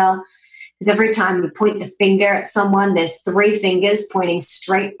finger, because every time you point the finger at someone, there's 3 fingers pointing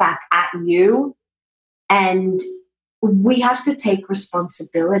straight back at you. And we have to take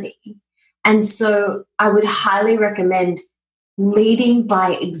responsibility. And so I would highly recommend leading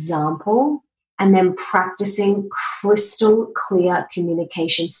by example and then practicing crystal clear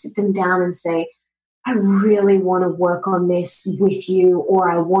communication. Sit them down and say, I really want to work on this with you,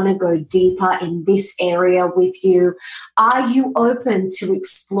 or I want to go deeper in this area with you. Are you open to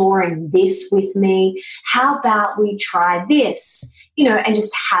exploring this with me? How about we try this? And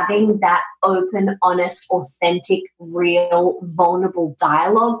just having that open, honest, authentic, real, vulnerable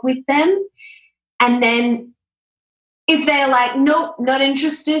dialogue with them. And then if they're like, nope, not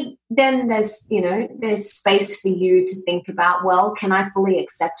interested, then there's space for you to think about, well, can I fully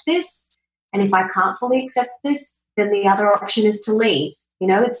accept this? And if I can't fully accept this, then the other option is to leave.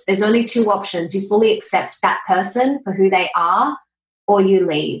 There's only 2 options. You fully accept that person for who they are, or you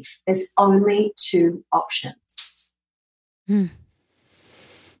leave. There's only 2 options.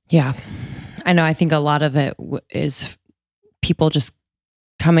 Yeah. I know. I think a lot of it is people just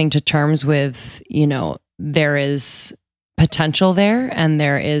coming to terms with, there is potential there and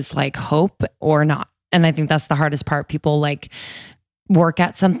there is like hope or not. And I think that's the hardest part. People like work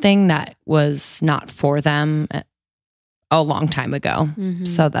at something that was not for them a long time ago. Mm-hmm.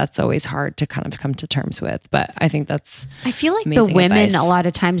 So that's always hard to kind of come to terms with. But I think I feel like the women advice. A lot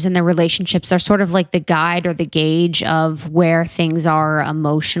of times in their relationships are sort of like the guide or the gauge of where things are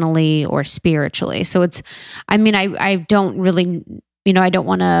emotionally or spiritually. So I don't really, I don't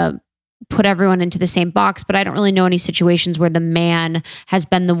want to put everyone into the same box, but I don't really know any situations where the man has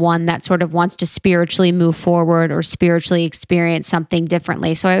been the one that sort of wants to spiritually move forward or spiritually experience something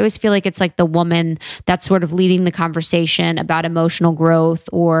differently. So I always feel like it's like the woman that's sort of leading the conversation about emotional growth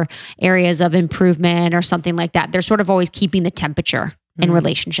or areas of improvement or something like that. They're sort of always keeping the temperature in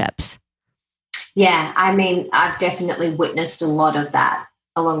relationships. Yeah, I've definitely witnessed a lot of that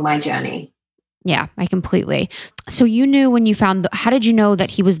along my journey. Yeah, I completely. So you knew when you found, how did you know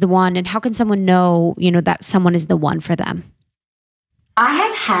that he was the one, and how can someone know, that someone is the one for them? I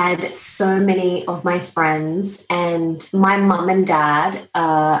have had so many of my friends, and my mum and dad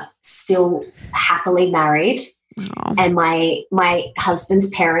are still happily married. Aww. And my husband's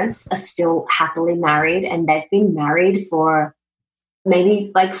parents are still happily married, and they've been married for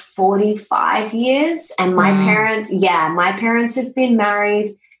maybe like 45 years. And my parents have been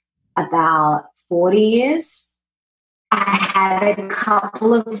married about 40 years. I had a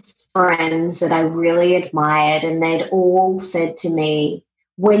couple of friends that I really admired, and they'd all said to me,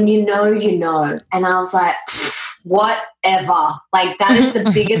 when you know, you know. And I was like, whatever. Like, that is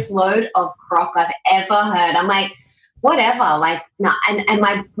the biggest load of crock I've ever heard. I'm like, whatever. Like, no. And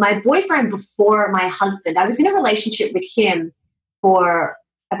my boyfriend before my husband, I was in a relationship with him for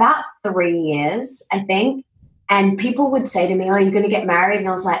about 3 years, I think. And people would say to me, oh, you're going to get married? And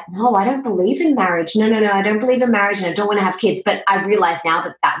I was like, no, I don't believe in marriage. No, I don't believe in marriage, and I don't want to have kids. But I realize now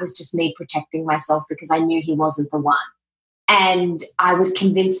that that was just me protecting myself because I knew he wasn't the one. And I would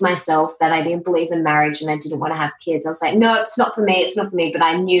convince myself that I didn't believe in marriage and I didn't want to have kids. I was like, no, it's not for me. It's not for me. But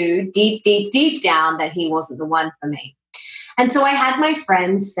I knew deep, deep, deep down that he wasn't the one for me. And so I had my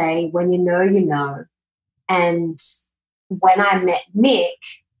friends say, when you know, you know. And when I met Nick,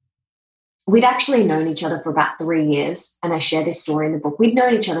 we'd actually known each other for about 3 years, and I share this story in the book. We'd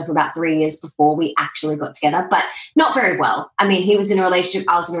known each other for about 3 years before we actually got together, but not very well. I mean, he was in a relationship,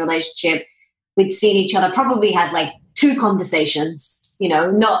 I was in a relationship. We'd seen each other, probably had like 2 conversations,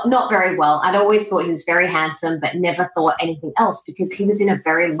 not very well. I'd always thought he was very handsome, but never thought anything else because he was in a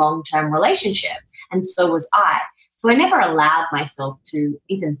very long-term relationship, and so was I. So I never allowed myself to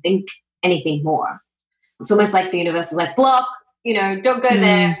even think anything more. It's almost like the universe was like, block, don't go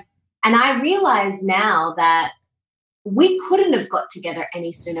there. And I realize now that we couldn't have got together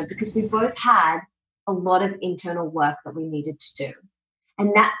any sooner because we both had a lot of internal work that we needed to do.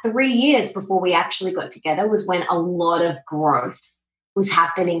 And that 3 years before we actually got together was when a lot of growth was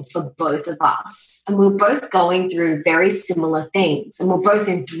happening for both of us. And we were both going through very similar things. And we're both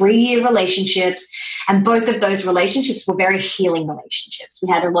in 3-year relationships. And both of those relationships were very healing relationships. We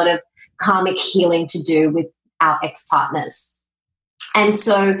had a lot of karmic healing to do with our ex-partners. And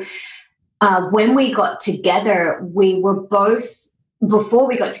so when we got together, we were both, before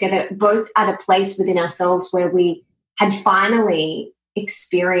we got together, both at a place within ourselves where we had finally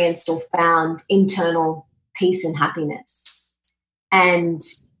experienced or found internal peace and happiness. And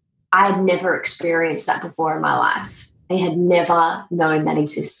I had never experienced that before in my life. I had never known that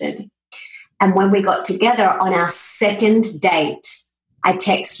existed. And when we got together on our second date, I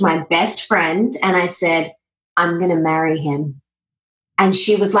texted my best friend and I said, I'm going to marry him. And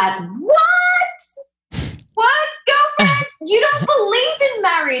she was like, what? What, girlfriend? You don't believe in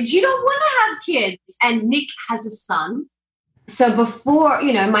marriage. You don't want to have kids. And Nick has a son. So before,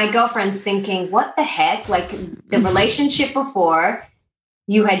 you know, my girlfriend's thinking, what the heck? Like the relationship before,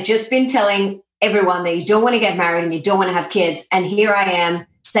 you had just been telling everyone that you don't want to get married and you don't want to have kids. And here I am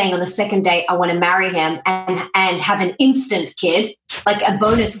saying on the second date, I want to marry him and have an instant kid, like a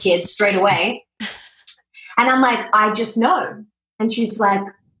bonus kid straight away. And I'm like, I just know. And she's like,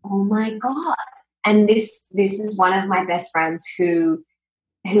 oh my God. And this is one of my best friends who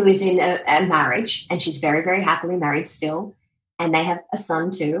is in a marriage, and she's very, very happily married still. And they have a son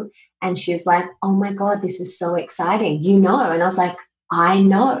too. And she's like, oh my God, this is so exciting. You know? And I was like, I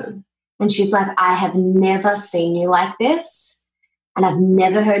know. And she's like, I have never seen you like this. And I've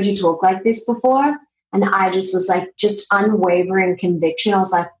never heard you talk like this before. And I just was like, just unwavering conviction. I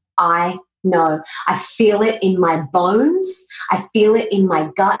was like, I know. I feel it in my bones. I feel it in my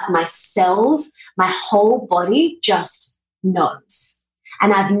gut, my cells, my whole body just knows.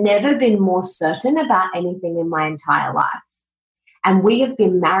 And I've never been more certain about anything in my entire life. And we have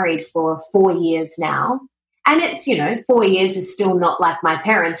been married for 4 years now. And it's, you know, 4 years is still not like my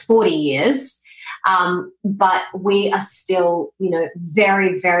parents' 40 years. But we are still, you know,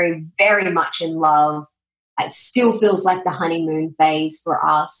 very, very, very much in love. It still feels like the honeymoon phase for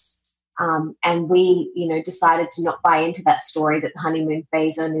us. And we, you know, decided to not buy into that story that the honeymoon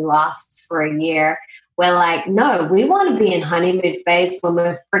phase only lasts for a year. We're like, no, we want to be in honeymoon phase when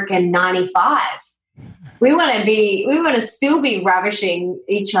we're freaking 95. We want to still be ravishing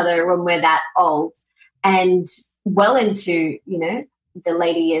each other when we're that old and well into, you know, the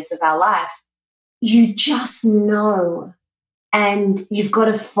later years of our life. You just know, and you've got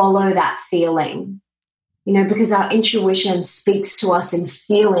to follow that feeling, you know, because our intuition speaks to us in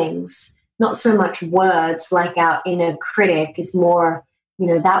feelings, not so much words. Like our inner critic is more, you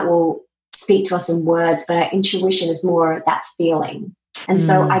know, that will speak to us in words, but our intuition is more that feeling. And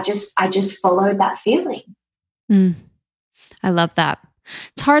so I just followed that feeling. I love that.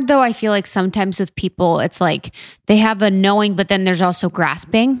 It's hard though. I feel like sometimes with people, it's like they have a knowing, but then there's also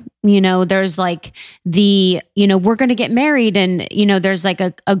grasping, you know, there's like the, you know, we're going to get married and, you know, there's like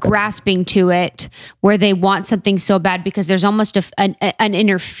a grasping to it where they want something so bad because there's almost an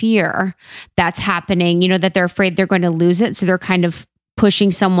inner fear that's happening, you know, that they're afraid they're going to lose it. So they're kind of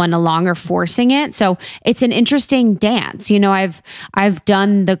pushing someone along or forcing it. So it's an interesting dance. You know, I've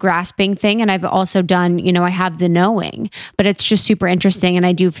done the grasping thing and I've also done, you know, I have the knowing, but it's just super interesting. And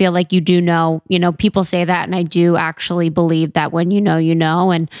I do feel like you do know, you know, people say that, and I do actually believe that when you know,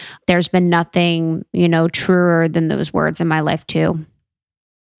 and there's been nothing, you know, truer than those words in my life too.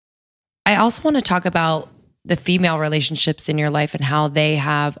 I also want to talk about the female relationships in your life and how they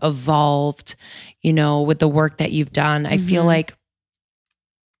have evolved, you know, with the work that you've done. I feel like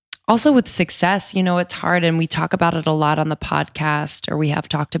also with success, you know, it's hard, and we talk about it a lot on the podcast, or we have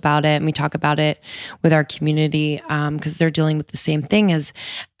talked about it, and we talk about it with our community because they're dealing with the same thing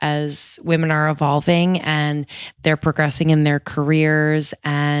as women are evolving and they're progressing in their careers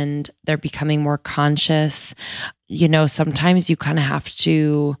and they're becoming more conscious. You know, sometimes you kind of have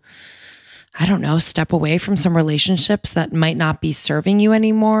to, I don't know, step away from some relationships that might not be serving you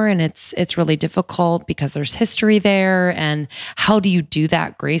anymore. And it's really difficult because there's history there. And how do you do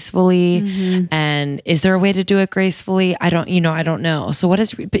that gracefully? And is there a way to do it gracefully? I don't know. So what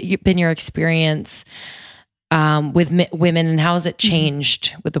has been your experience with women, and how has it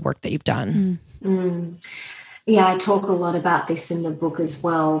changed with the work that you've done? Yeah, I talk a lot about this in the book as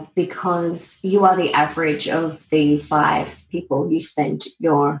well, because you are the average of the 5 people you spend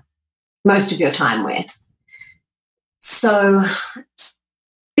most of your time with. So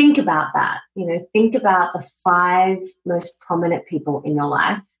think about that, you know, think about the 5 most prominent people in your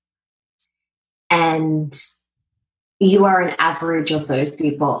life, and you are an average of those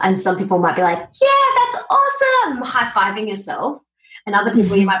people. And some people might be like, yeah, that's awesome, high-fiving yourself. And other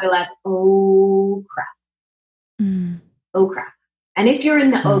people you might be like, oh crap. Oh crap. And if you're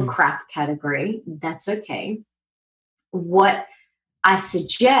in the oh crap category, that's okay. What I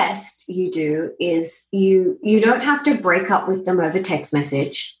suggest you do is you don't have to break up with them over text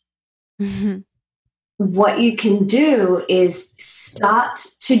message. Mm-hmm. What you can do is start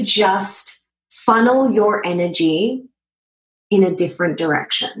to just funnel your energy in a different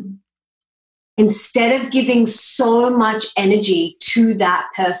direction. Instead of giving so much energy to that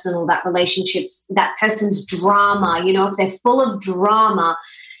person or that relationship, that person's drama, you know, if they're full of drama,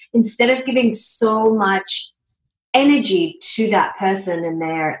 instead of giving so much energy to that person and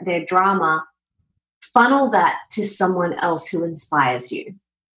their drama, funnel that to someone else who inspires you.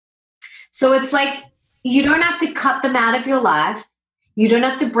 So it's like you don't have to cut them out of your life. You don't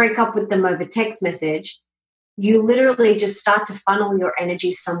have to break up with them over text message. You literally just start to funnel your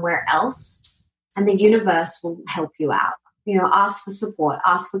energy somewhere else, and the universe will help you out. You know, ask for support,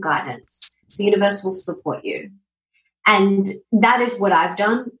 ask for guidance. The universe will support you. And that is what I've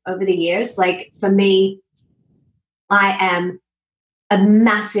done over the years. Like for me, I am a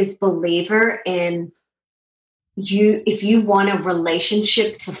massive believer in if you want a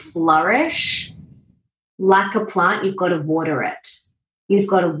relationship to flourish, like a plant, you've got to water it. You've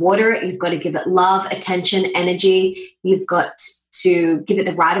got to water it. You've got to give it love, attention, energy. You've got to give it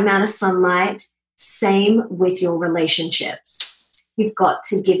the right amount of sunlight. Same with your relationships. You've got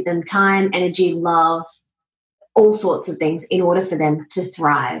to give them time, energy, love, all sorts of things in order for them to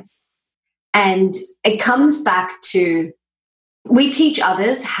thrive. And it comes back to, we teach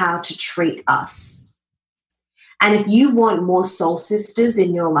others how to treat us. And if you want more soul sisters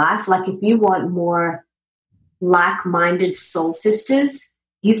in your life, like if you want more like-minded soul sisters,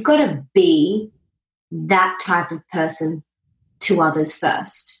 you've got to be that type of person to others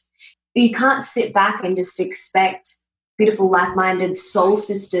first. You can't sit back and just expect beautiful, like-minded soul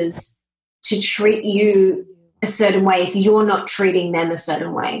sisters to treat you a certain way if you're not treating them a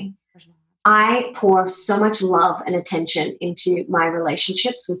certain way. I pour so much love and attention into my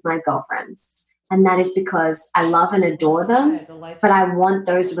relationships with my girlfriends. And that is because I love and adore them, but I want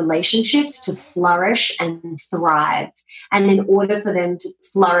those relationships to flourish and thrive. And in order for them to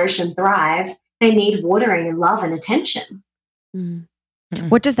flourish and thrive, they need watering and love and attention. Mm.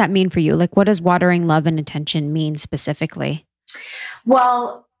 What does that mean for you? Like, what does watering love and attention mean specifically?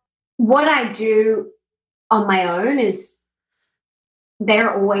 Well, what I do on my own is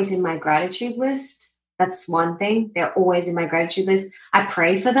they're always in my gratitude list. That's one thing. They're always in my gratitude list. I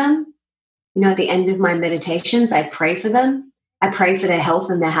pray for them. You know, at the end of my meditations, I pray for them. I pray for their health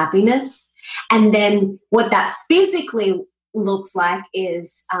and their happiness. And then what that physically looks like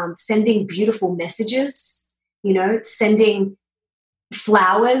is sending beautiful messages, you know, sending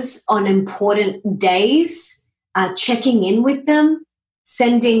flowers on important days, checking in with them,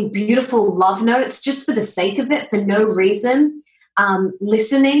 sending beautiful love notes just for the sake of it, for no reason,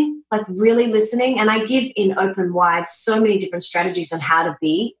 listening, like really listening. And I give in Open Wide so many different strategies on how to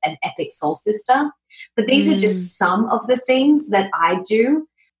be an epic soul sister. But these are just some of the things that I do.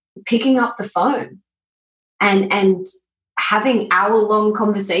 Picking up the phone and having hour-long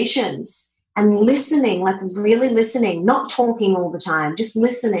conversations and listening, like really listening, not talking all the time, just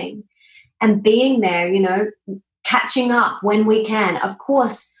listening and being there, you know, catching up when we can. Of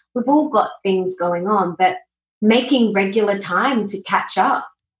course, we've all got things going on, but making regular time to catch up,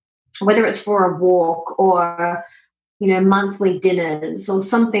 whether it's for a walk or, you know, monthly dinners or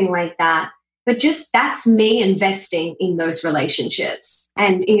something like that. But just that's me investing in those relationships.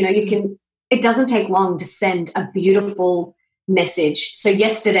 And, you know, it doesn't take long to send a beautiful message. So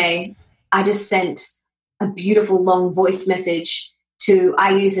yesterday, I just sent a beautiful long voice message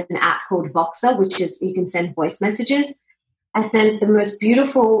I use an app called Voxer, which is, you can send voice messages. I sent the most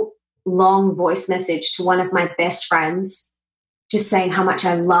beautiful long voice message to one of my best friends, just saying how much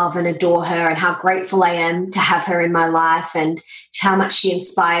I love and adore her and how grateful I am to have her in my life and how much she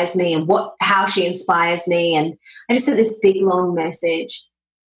inspires me and how she inspires me. And I just sent this big long message.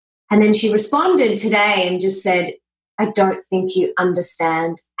 And then she responded today and just said, I don't think you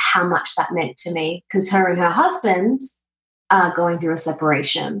understand how much that meant to me, because her and her husband are going through a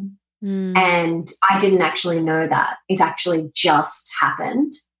separation. And I didn't actually know that. It actually just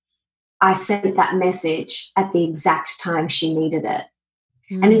happened. I sent that message at the exact time she needed it.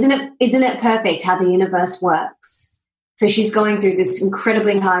 And isn't it perfect how the universe works? So she's going through this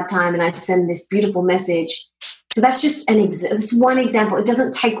incredibly hard time and I send this beautiful message. So that's just that's one example. It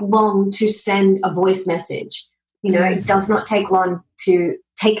doesn't take long to send a voice message. You know, it does not take long to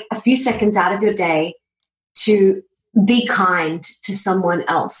take a few seconds out of your day to be kind to someone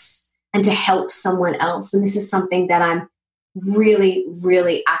else and to help someone else. And this is something that I'm really,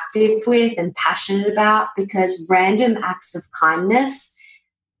 really active with and passionate about, because random acts of kindness,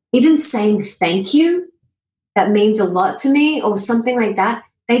 even saying thank you, that means a lot to me, or something like that,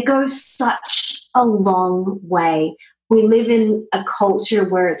 they go such a long way. We live in a culture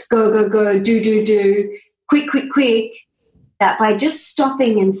where it's go, go, go, do, quick, quick, quick, that by just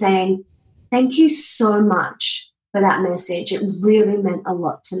stopping and saying, thank you so much for that message, it really meant a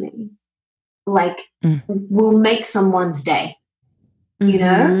lot to me. Like, will make someone's day, you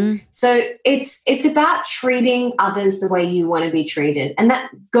know? So it's about treating others the way you want to be treated. And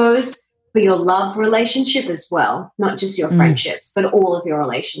that goes for your love relationship as well, not just your friendships, but all of your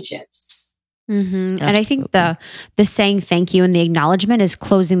relationships. And I think the saying thank you and the acknowledgement is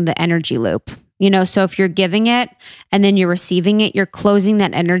closing the energy loop. You know, so if you're giving it and then you're receiving it, you're closing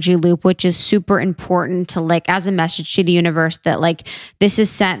that energy loop, which is super important to, like, as a message to the universe that, like, this is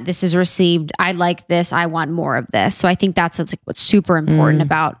sent, this is received, I like this, I want more of this. So I think that's like what's super important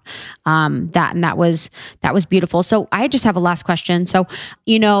about that. And that was beautiful. So I just have a last question. So,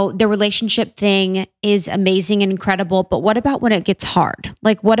 you know, the relationship thing is amazing and incredible, but what about when it gets hard?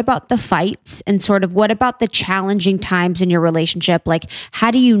 Like, what about the fights and sort of what about the challenging times in your relationship? Like, how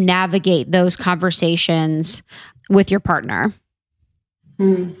do you navigate those conversations with your partner?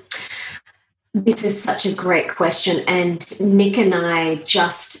 This is such a great question. And Nick and I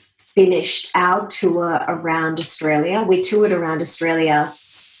just finished our tour around Australia. We toured around Australia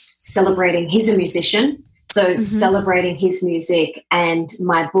celebrating, he's a musician, so celebrating his music and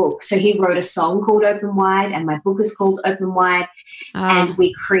my book. So he wrote a song called Open Wide and my book is called Open Wide. And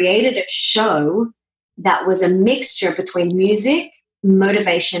we created a show that was a mixture between music,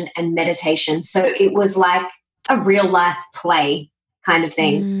 motivation, and meditation. So it was like a real life play kind of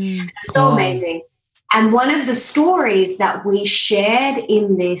thing. So amazing. And one of the stories that we shared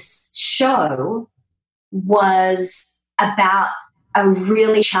in this show was about a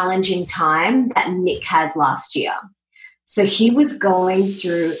really challenging time that Nick had last year. So he was going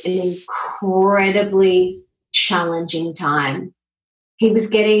through an incredibly challenging time. He was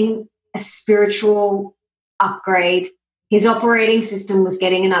getting a spiritual upgrade. His operating system was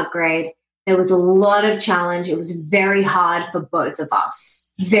getting an upgrade. There was a lot of challenge. It was very hard for both of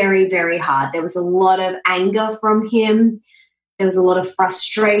us. Very, very hard. There was a lot of anger from him. There was a lot of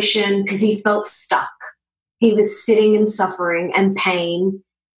frustration because he felt stuck. He was sitting in suffering and pain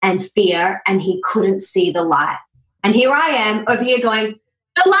and fear, and he couldn't see the light. And here I am over here going,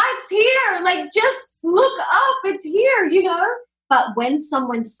 the light's here. Like, just look up. It's here, you know. But when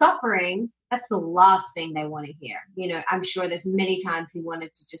someone's suffering, that's the last thing they want to hear. You know, I'm sure there's many times he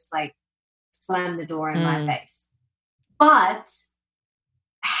wanted to just like slam the door in my face. But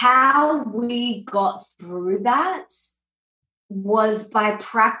how we got through that was by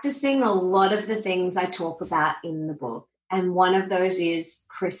practicing a lot of the things I talk about in the book. And one of those is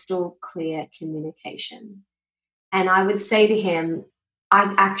crystal clear communication. And I would say to him, I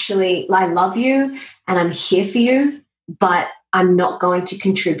love you and I'm here for you, but I'm not going to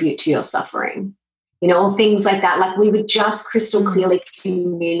contribute to your suffering, you know, or things like that. Like, we would just crystal clearly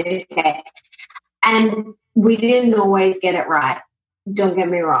communicate. And we didn't always get it right. Don't get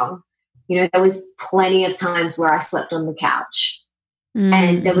me wrong. You know, there was plenty of times where I slept on the couch.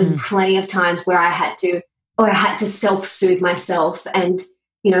 And there was plenty of times where I had to self-soothe myself. And,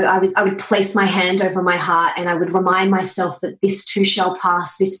 you know, I would place my hand over my heart and I would remind myself that this too shall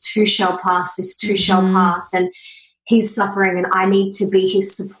pass, this too shall pass, this too shall pass. And he's suffering and I need to be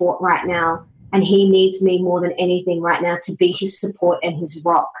his support right now. And he needs me more than anything right now to be his support and his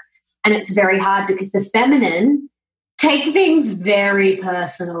rock. And it's very hard because the feminine take things very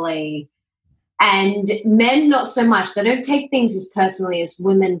personally. And men, not so much. They don't take things as personally as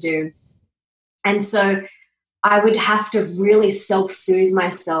women do. And so I would have to really self-soothe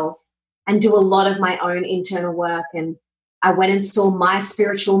myself and do a lot of my own internal work. And I went and saw my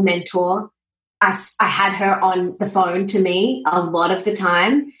spiritual mentor. I had her on the phone to me a lot of the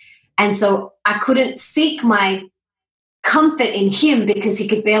time. And so I couldn't seek my comfort in him because he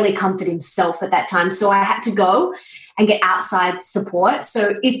could barely comfort himself at that time. So I had to go and get outside support.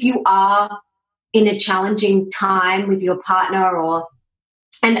 So if you are in a challenging time with your partner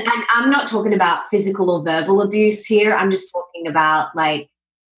and I'm not talking about physical or verbal abuse here. I'm just talking about, like,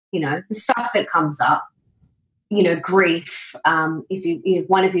 you know, the stuff that comes up, you know, grief. If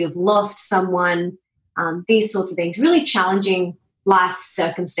one of you have lost someone, these sorts of things, really challenging life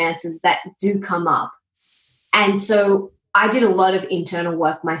circumstances that do come up. And so I did a lot of internal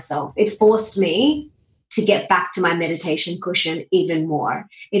work myself. It forced me to get back to my meditation cushion even more.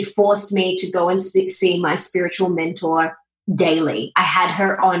 It forced me to go and see my spiritual mentor daily. I had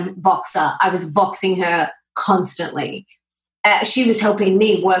her on Voxer. I was voxing her constantly. she was helping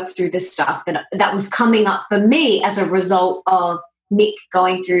me work through the stuff that was coming up for me as a result of Nick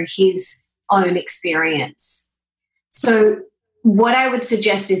going through his own experience. So what I would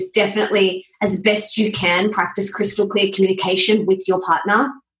suggest is definitely, as best you can, practice crystal clear communication with your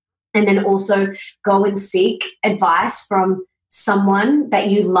partner, and then also go and seek advice from someone that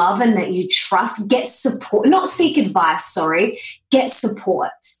you love and that you trust. Get support, not seek advice, sorry, get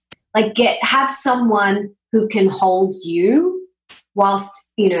support. Like have someone who can hold you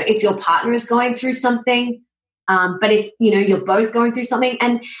whilst, if your partner is going through something, but if, you're both going through something.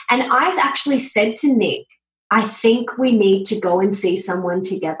 And I actually said to Nick, I think we need to go and see someone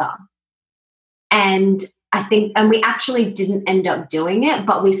together. And we actually didn't end up doing it,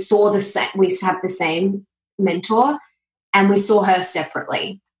 but we have the same mentor, and we saw her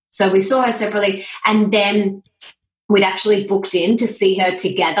separately. So we saw her separately, and then we'd actually booked in to see her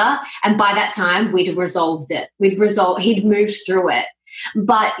together. And by that time, we'd resolved it. He'd moved through it.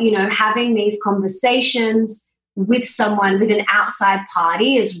 But, having these conversations with someone, with an outside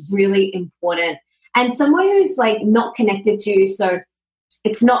party, is really important. And someone who's like not connected to you. So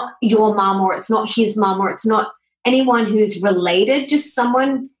it's not your mom, or it's not his mom, or it's not anyone who's related, just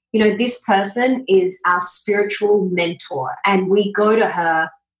someone, this person is our spiritual mentor, and we go to her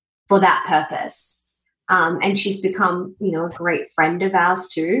for that purpose. And she's become, a great friend of ours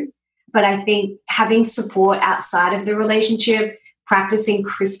too. But I think having support outside of the relationship, practicing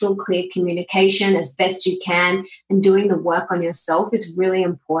crystal clear communication as best you can, and doing the work on yourself is really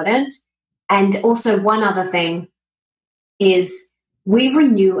important. And also one other thing is we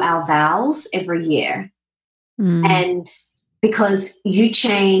renew our vows every year. And because you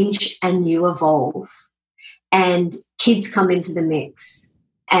change and you evolve, and kids come into the mix,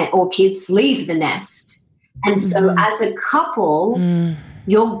 or kids leave the nest. And so as a couple,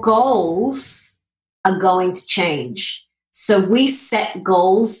 your goals are going to change. So we set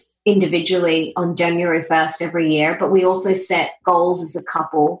goals individually on January 1st every year, but we also set goals as a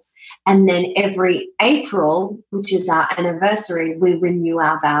couple. And then every April, which is our anniversary, we renew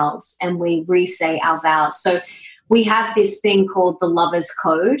our vows and we re-say our vows. So we have this thing called the Lover's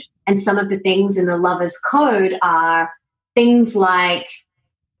Code. And some of the things in the Lover's Code are things like,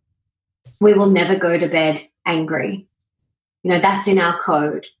 we will never go to bed angry. That's in our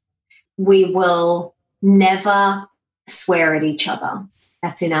code. We will never swear at each other.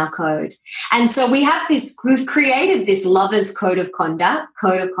 That's in our code. And so we've created this Lover's Code of Conduct.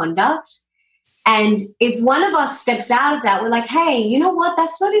 And if one of us steps out of that, we're like, hey, you know what?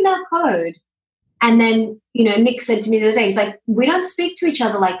 That's not in our code. And then, Nick said to me the other day, he's like, we don't speak to each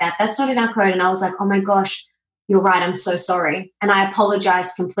other like that. That's not in our code. And I was like, oh my gosh, you're right. I'm so sorry. And I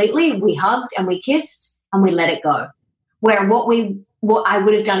apologized completely. We hugged and we kissed and we let it go. Where what I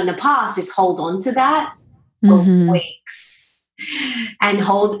would have done in the past is hold on to that for weeks and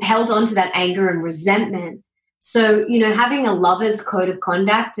held on to that anger and resentment. So, having a Lover's Code of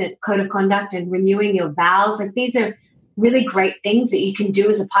Conduct and renewing your vows, like these are really great things that you can do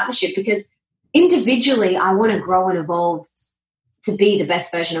as a partnership, because individually I want to grow and evolve to be the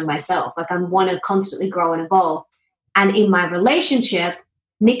best version of myself. Like I want to constantly grow and evolve. And in my relationship,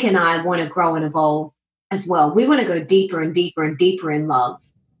 Nick and I want to grow and evolve as well. We want to go deeper and deeper and deeper in love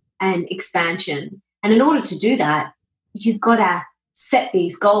and expansion. And in order to do that, you've got to set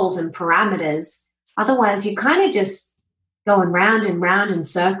these goals and parameters. Otherwise, you're kind of just going round and round in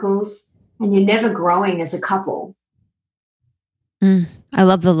circles, and you're never growing as a couple. I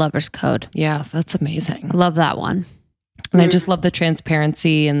love the Lover's Code. Yeah, that's amazing. I love that one. And I just love the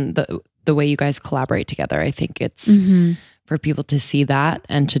transparency and the way you guys collaborate together. I think it's for people to see that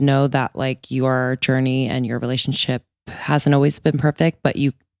and to know that like your journey and your relationship hasn't always been perfect, but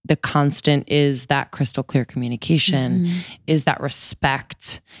the constant is that crystal clear communication, is that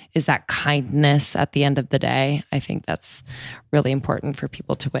respect, is that kindness at the end of the day. I think that's really important for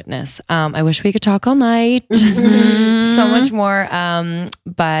people to witness. I wish we could talk all night, so much more.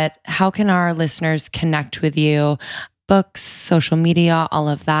 But how can our listeners connect with you? Books, social media, all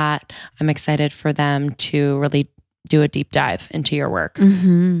of that. I'm excited for them to really do a deep dive into your work.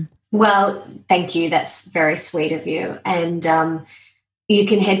 Well, thank you. That's very sweet of you. And you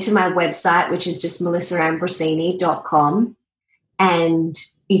can head to my website, which is just melissaambrosini.com, and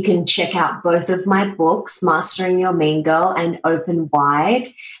you can check out both of my books, Mastering Your Mean Girl and Open Wide.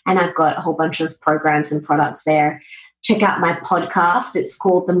 And I've got a whole bunch of programs and products there. Check out my podcast. It's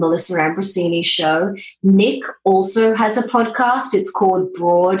called The Melissa Ambrosini Show. Nick also has a podcast. It's called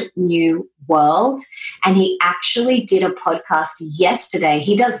Broad New World. And he actually did a podcast yesterday.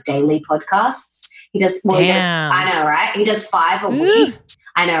 He does daily podcasts. He does, I know, right? He does 5 a week.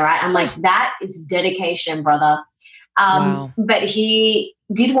 I know, right? I'm like, that is dedication, brother. Wow. But he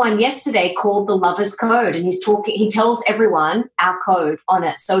did one yesterday called The Lover's Code, and he tells everyone our code on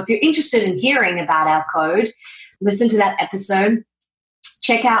it. So if you're interested in hearing about our code, listen to that episode.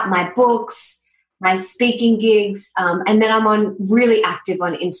 Check out my books, my speaking gigs, and then I'm really active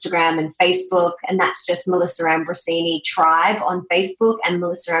on Instagram and Facebook, and that's just Melissa Ambrosini Tribe on Facebook and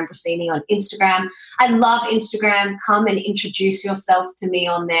Melissa Ambrosini on Instagram. I love Instagram. Come and introduce yourself to me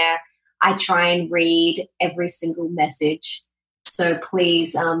on there. I try and read every single message. So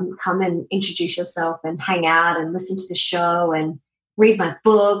please come and introduce yourself and hang out and listen to the show and read my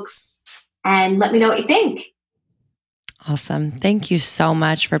books and let me know what you think. Awesome. Thank you so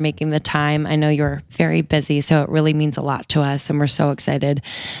much for making the time. I know you're very busy, so it really means a lot to us. And we're so excited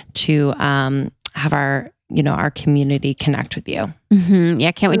to have our community connect with you. Mm-hmm.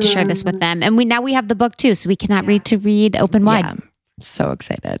 Yeah, can't wait to share this with them. And now we have the book too, so we cannot read open wide. Yeah, so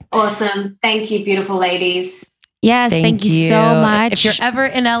excited. Awesome. Thank you, beautiful ladies. Yes, thank you so much. If you're ever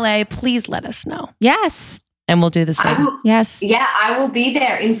in LA, please let us know. Yes. And we'll do the same. Yes. Yeah, I will be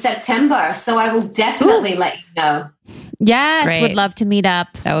there in September, so I will definitely let you know. Yes, Great. would love to meet up.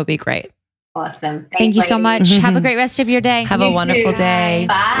 That would be great. Awesome. Thank you so much. Mm-hmm. Have a great rest of your day. Have a wonderful day.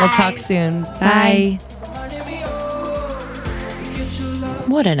 Bye. We'll talk soon. Bye.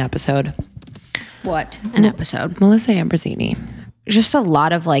 What an episode. What an episode. Melissa Ambrosini. Just a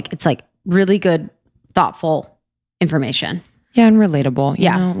lot of it's really good, thoughtful information. Yeah, and relatable. You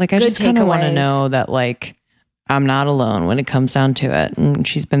Yeah. know? I Good just kind of want to takeaways. know that I'm not alone when it comes down to it. And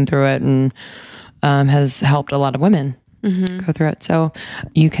she's been through it and has helped a lot of women go through it. So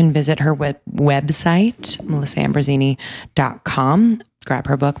you can visit her website, melissaambrosini.com. Grab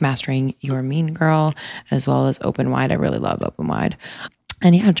her book, Mastering Your Mean Girl, as well as Open Wide. I really love Open Wide.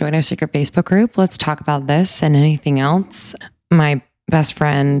 And yeah, join our secret Facebook group. Let's talk about this and anything else. My best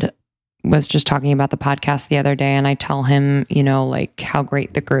friend was just talking about the podcast the other day, and I tell him, how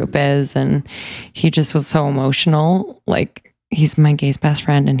great the group is. And he just was so emotional. He's my gay's best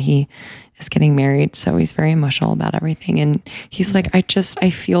friend, and he is getting married. So he's very emotional about everything. And he's like, I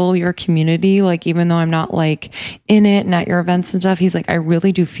feel your community. Even though I'm not in it and at your events and stuff, he's like, I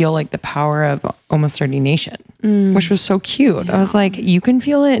really do feel the power of Almost 30 Nation, which was so cute. Yeah. I was like, you can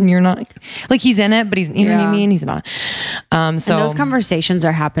feel it and you're not he's in it, but he's, you know what I mean? He's not. So and those conversations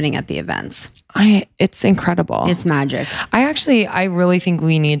are happening at the events. It's incredible. It's magic. I really think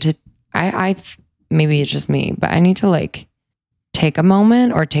we need to, maybe it's just me, but I need to take a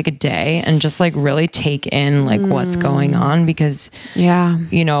moment or take a day and just really take in what's going on, because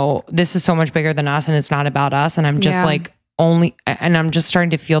this is so much bigger than us and it's not about us. And I'm just I'm just starting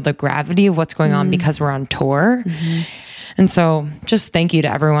to feel the gravity of what's going on because we're on tour. And so just thank you to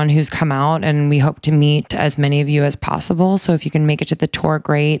everyone who's come out, and we hope to meet as many of you as possible. So if you can make it to the tour,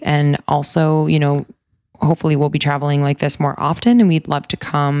 great. And also, hopefully we'll be traveling like this more often, and we'd love to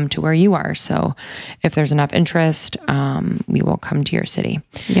come to where you are. So if there's enough interest, we will come to your city.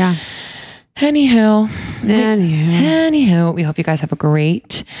 Yeah. Anywho, we hope you guys have a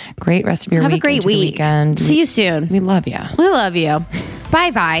great rest of your week. Have a great week. Weekend. See you soon. We love you. We love you.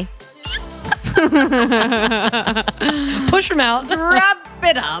 Bye-bye. Push them out. Wrap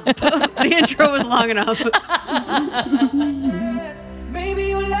it up. The intro was long enough.